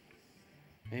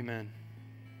 amen.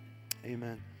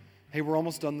 Amen. Hey, we're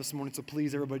almost done this morning, so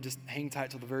please, everybody, just hang tight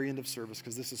till the very end of service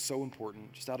because this is so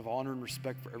important, just out of honor and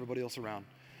respect for everybody else around.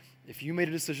 If you made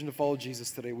a decision to follow Jesus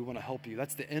today, we want to help you.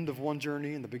 That's the end of one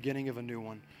journey and the beginning of a new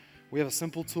one. We have a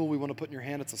simple tool we want to put in your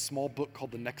hand. It's a small book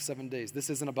called The Next 7 Days. This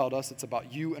isn't about us. It's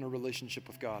about you and a relationship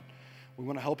with God. We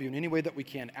want to help you in any way that we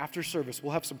can. After service,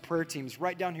 we'll have some prayer teams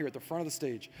right down here at the front of the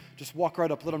stage. Just walk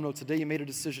right up. Let them know today you made a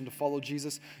decision to follow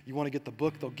Jesus. You want to get the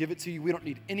book. They'll give it to you. We don't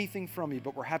need anything from you,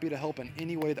 but we're happy to help in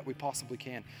any way that we possibly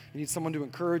can. You need someone to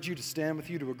encourage you, to stand with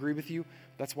you, to agree with you.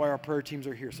 That's why our prayer teams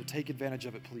are here, so take advantage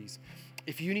of it, please.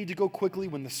 If you need to go quickly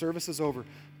when the service is over,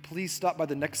 please stop by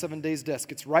the Next 7 Days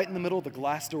desk. It's right in the middle of the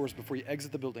glass doors before you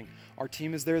exit the building. Our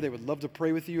team is there. They would love to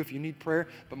pray with you if you need prayer.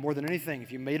 But more than anything,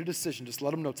 if you made a decision, just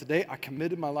let them know, today I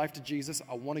committed my life to Jesus.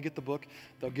 I want to get the book.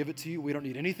 They'll give it to you. We don't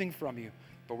need anything from you,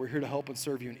 but we're here to help and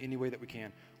serve you in any way that we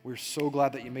can. We're so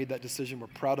glad that you made that decision. We're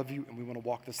proud of you, and we want to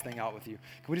walk this thing out with you.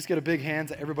 Can we just get a big hand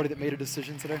to everybody that made a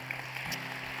decision today?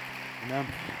 Amen.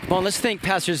 Come on, let's thank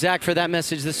Pastor Zach for that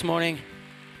message this morning.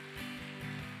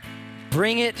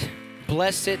 Bring it,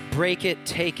 bless it, break it,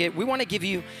 take it. We want to give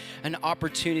you an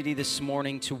opportunity this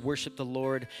morning to worship the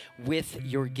Lord with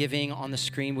your giving on the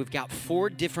screen. We've got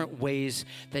 4 different ways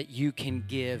that you can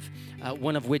give,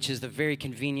 one of which is the very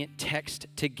convenient text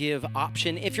to give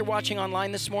option. If you're watching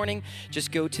online this morning,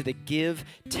 just go to the Give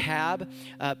tab.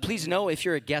 Please know if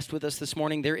you're a guest with us this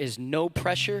morning, there is no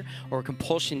pressure or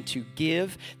compulsion to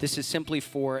give. This is simply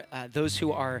for those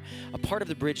who are a part of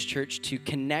the Bridge Church to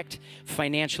connect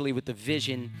financially with the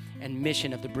vision and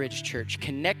mission of the Bridge Church,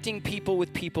 connecting people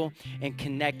with people and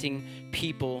connecting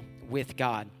people with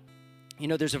God. You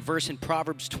know, there's a verse in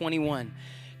Proverbs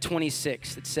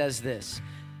 21:26 that says this: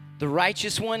 the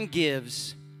righteous one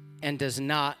gives and does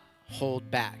not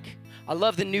hold back. I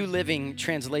love the New Living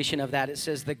Translation of that. It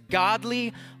says, the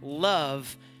godly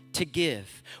love to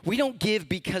give. We don't give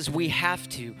because we have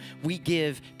to. We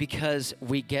give because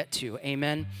we get to.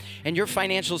 Amen. And your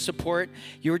financial support,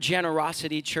 your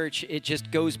generosity, church, it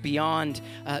just goes beyond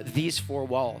these 4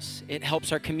 walls. It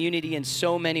helps our community in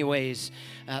so many ways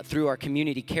through our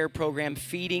community care program,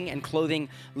 feeding and clothing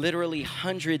literally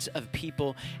hundreds of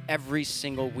people every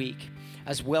single week,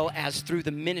 as well as through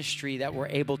the ministry that we're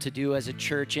able to do as a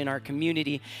church in our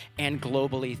community and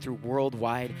globally through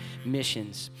worldwide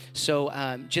missions. So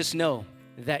just know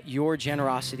that your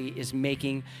generosity is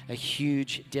making a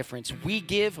huge difference. We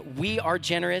give, we are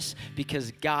generous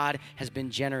because God has been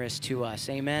generous to us.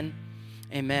 Amen.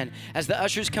 Amen. As the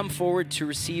ushers come forward to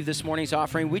receive this morning's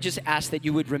offering, we just ask that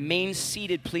you would remain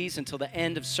seated, please, until the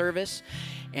end of service.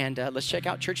 And let's check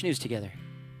out church news together.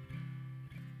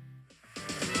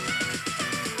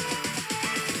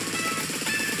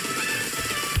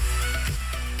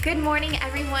 Good morning,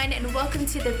 everyone, and welcome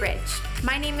to The Bridge.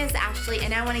 My name is Ashley,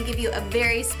 and I want to give you a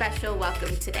very special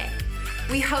welcome today.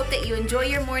 We hope that you enjoy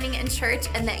your morning in church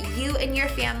and that you and your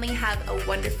family have a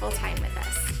wonderful time with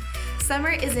us.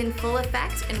 Summer is in full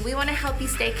effect, and we want to help you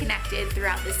stay connected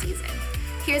throughout the season.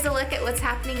 Here's a look at what's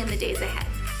happening in the days ahead.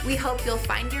 We hope you'll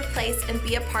find your place and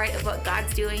be a part of what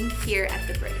God's doing here at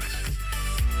The Bridge.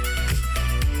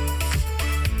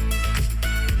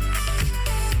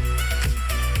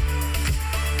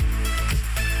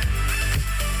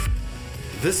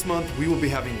 This month, we will be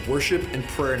having worship and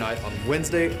prayer night on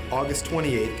Wednesday, August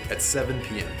 28th at 7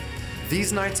 p.m.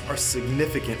 These nights are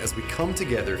significant as we come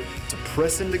together to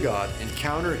press into God,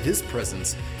 encounter His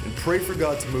presence, and pray for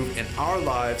God to move in our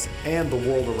lives and the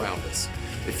world around us.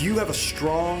 If you have a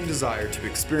strong desire to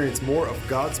experience more of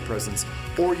God's presence,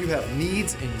 or you have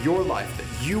needs in your life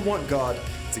that you want God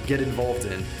to get involved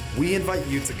in, we invite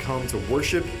you to come to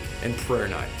worship and prayer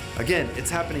night. Again, it's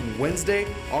happening Wednesday,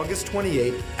 August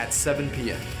 28th at 7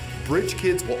 p.m. Bridge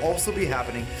Kids will also be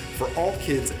happening for all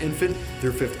kids infant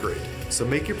through 5th grade. So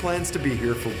make your plans to be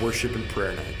here for worship and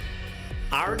prayer night.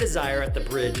 Our desire at The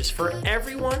Bridge is for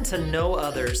everyone to know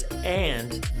others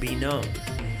and be known.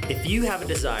 If you have a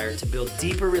desire to build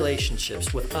deeper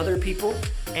relationships with other people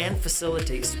and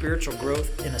facilitate spiritual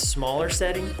growth in a smaller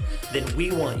setting, then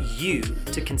we want you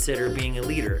to consider being a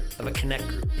leader of a Connect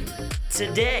group.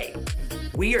 Today,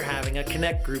 we are having a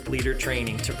Connect group leader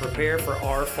training to prepare for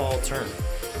our fall term.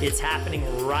 It's happening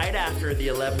right after the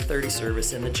 11:30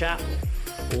 service in the chapel.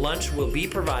 Lunch will be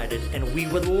provided, and we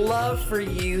would love for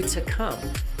you to come.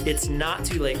 It's not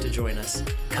too late to join us.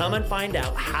 Come and find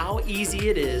out how easy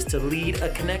it is to lead a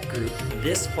Connect group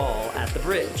this fall at The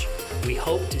Bridge. We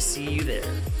hope to see you there.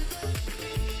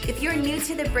 If you're new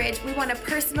to The Bridge, we want to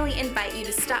personally invite you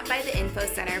to stop by the Info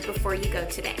Center before you go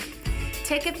today.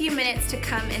 Take a few minutes to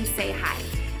come and say hi.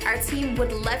 Our team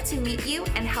would love to meet you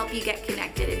and help you get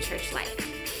connected in church life.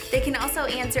 They can also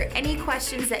answer any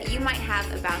questions that you might have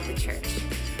about the church.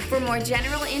 For more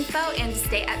general info and to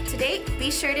stay up to date, be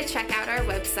sure to check out our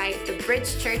website,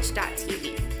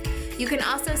 thebridgechurch.tv. You can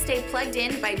also stay plugged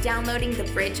in by downloading the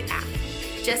Bridge app.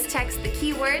 Just text the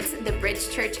keywords, the Bridge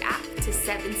Church app, to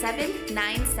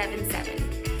 77977.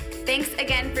 Thanks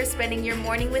again for spending your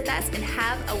morning with us, and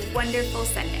have a wonderful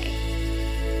Sunday.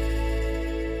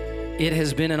 It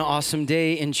has been an awesome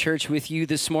day in church with you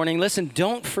this morning. Listen,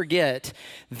 don't forget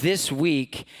this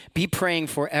week, be praying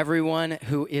for everyone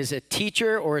who is a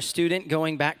teacher or a student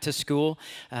going back to school.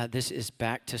 This is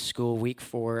back to school week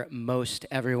for most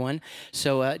everyone.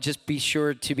 So just be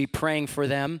sure to be praying for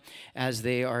them as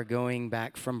they are going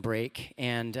back from break.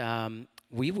 And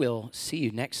we will see you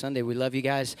next Sunday. We love you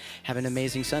guys. Have an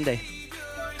amazing Sunday.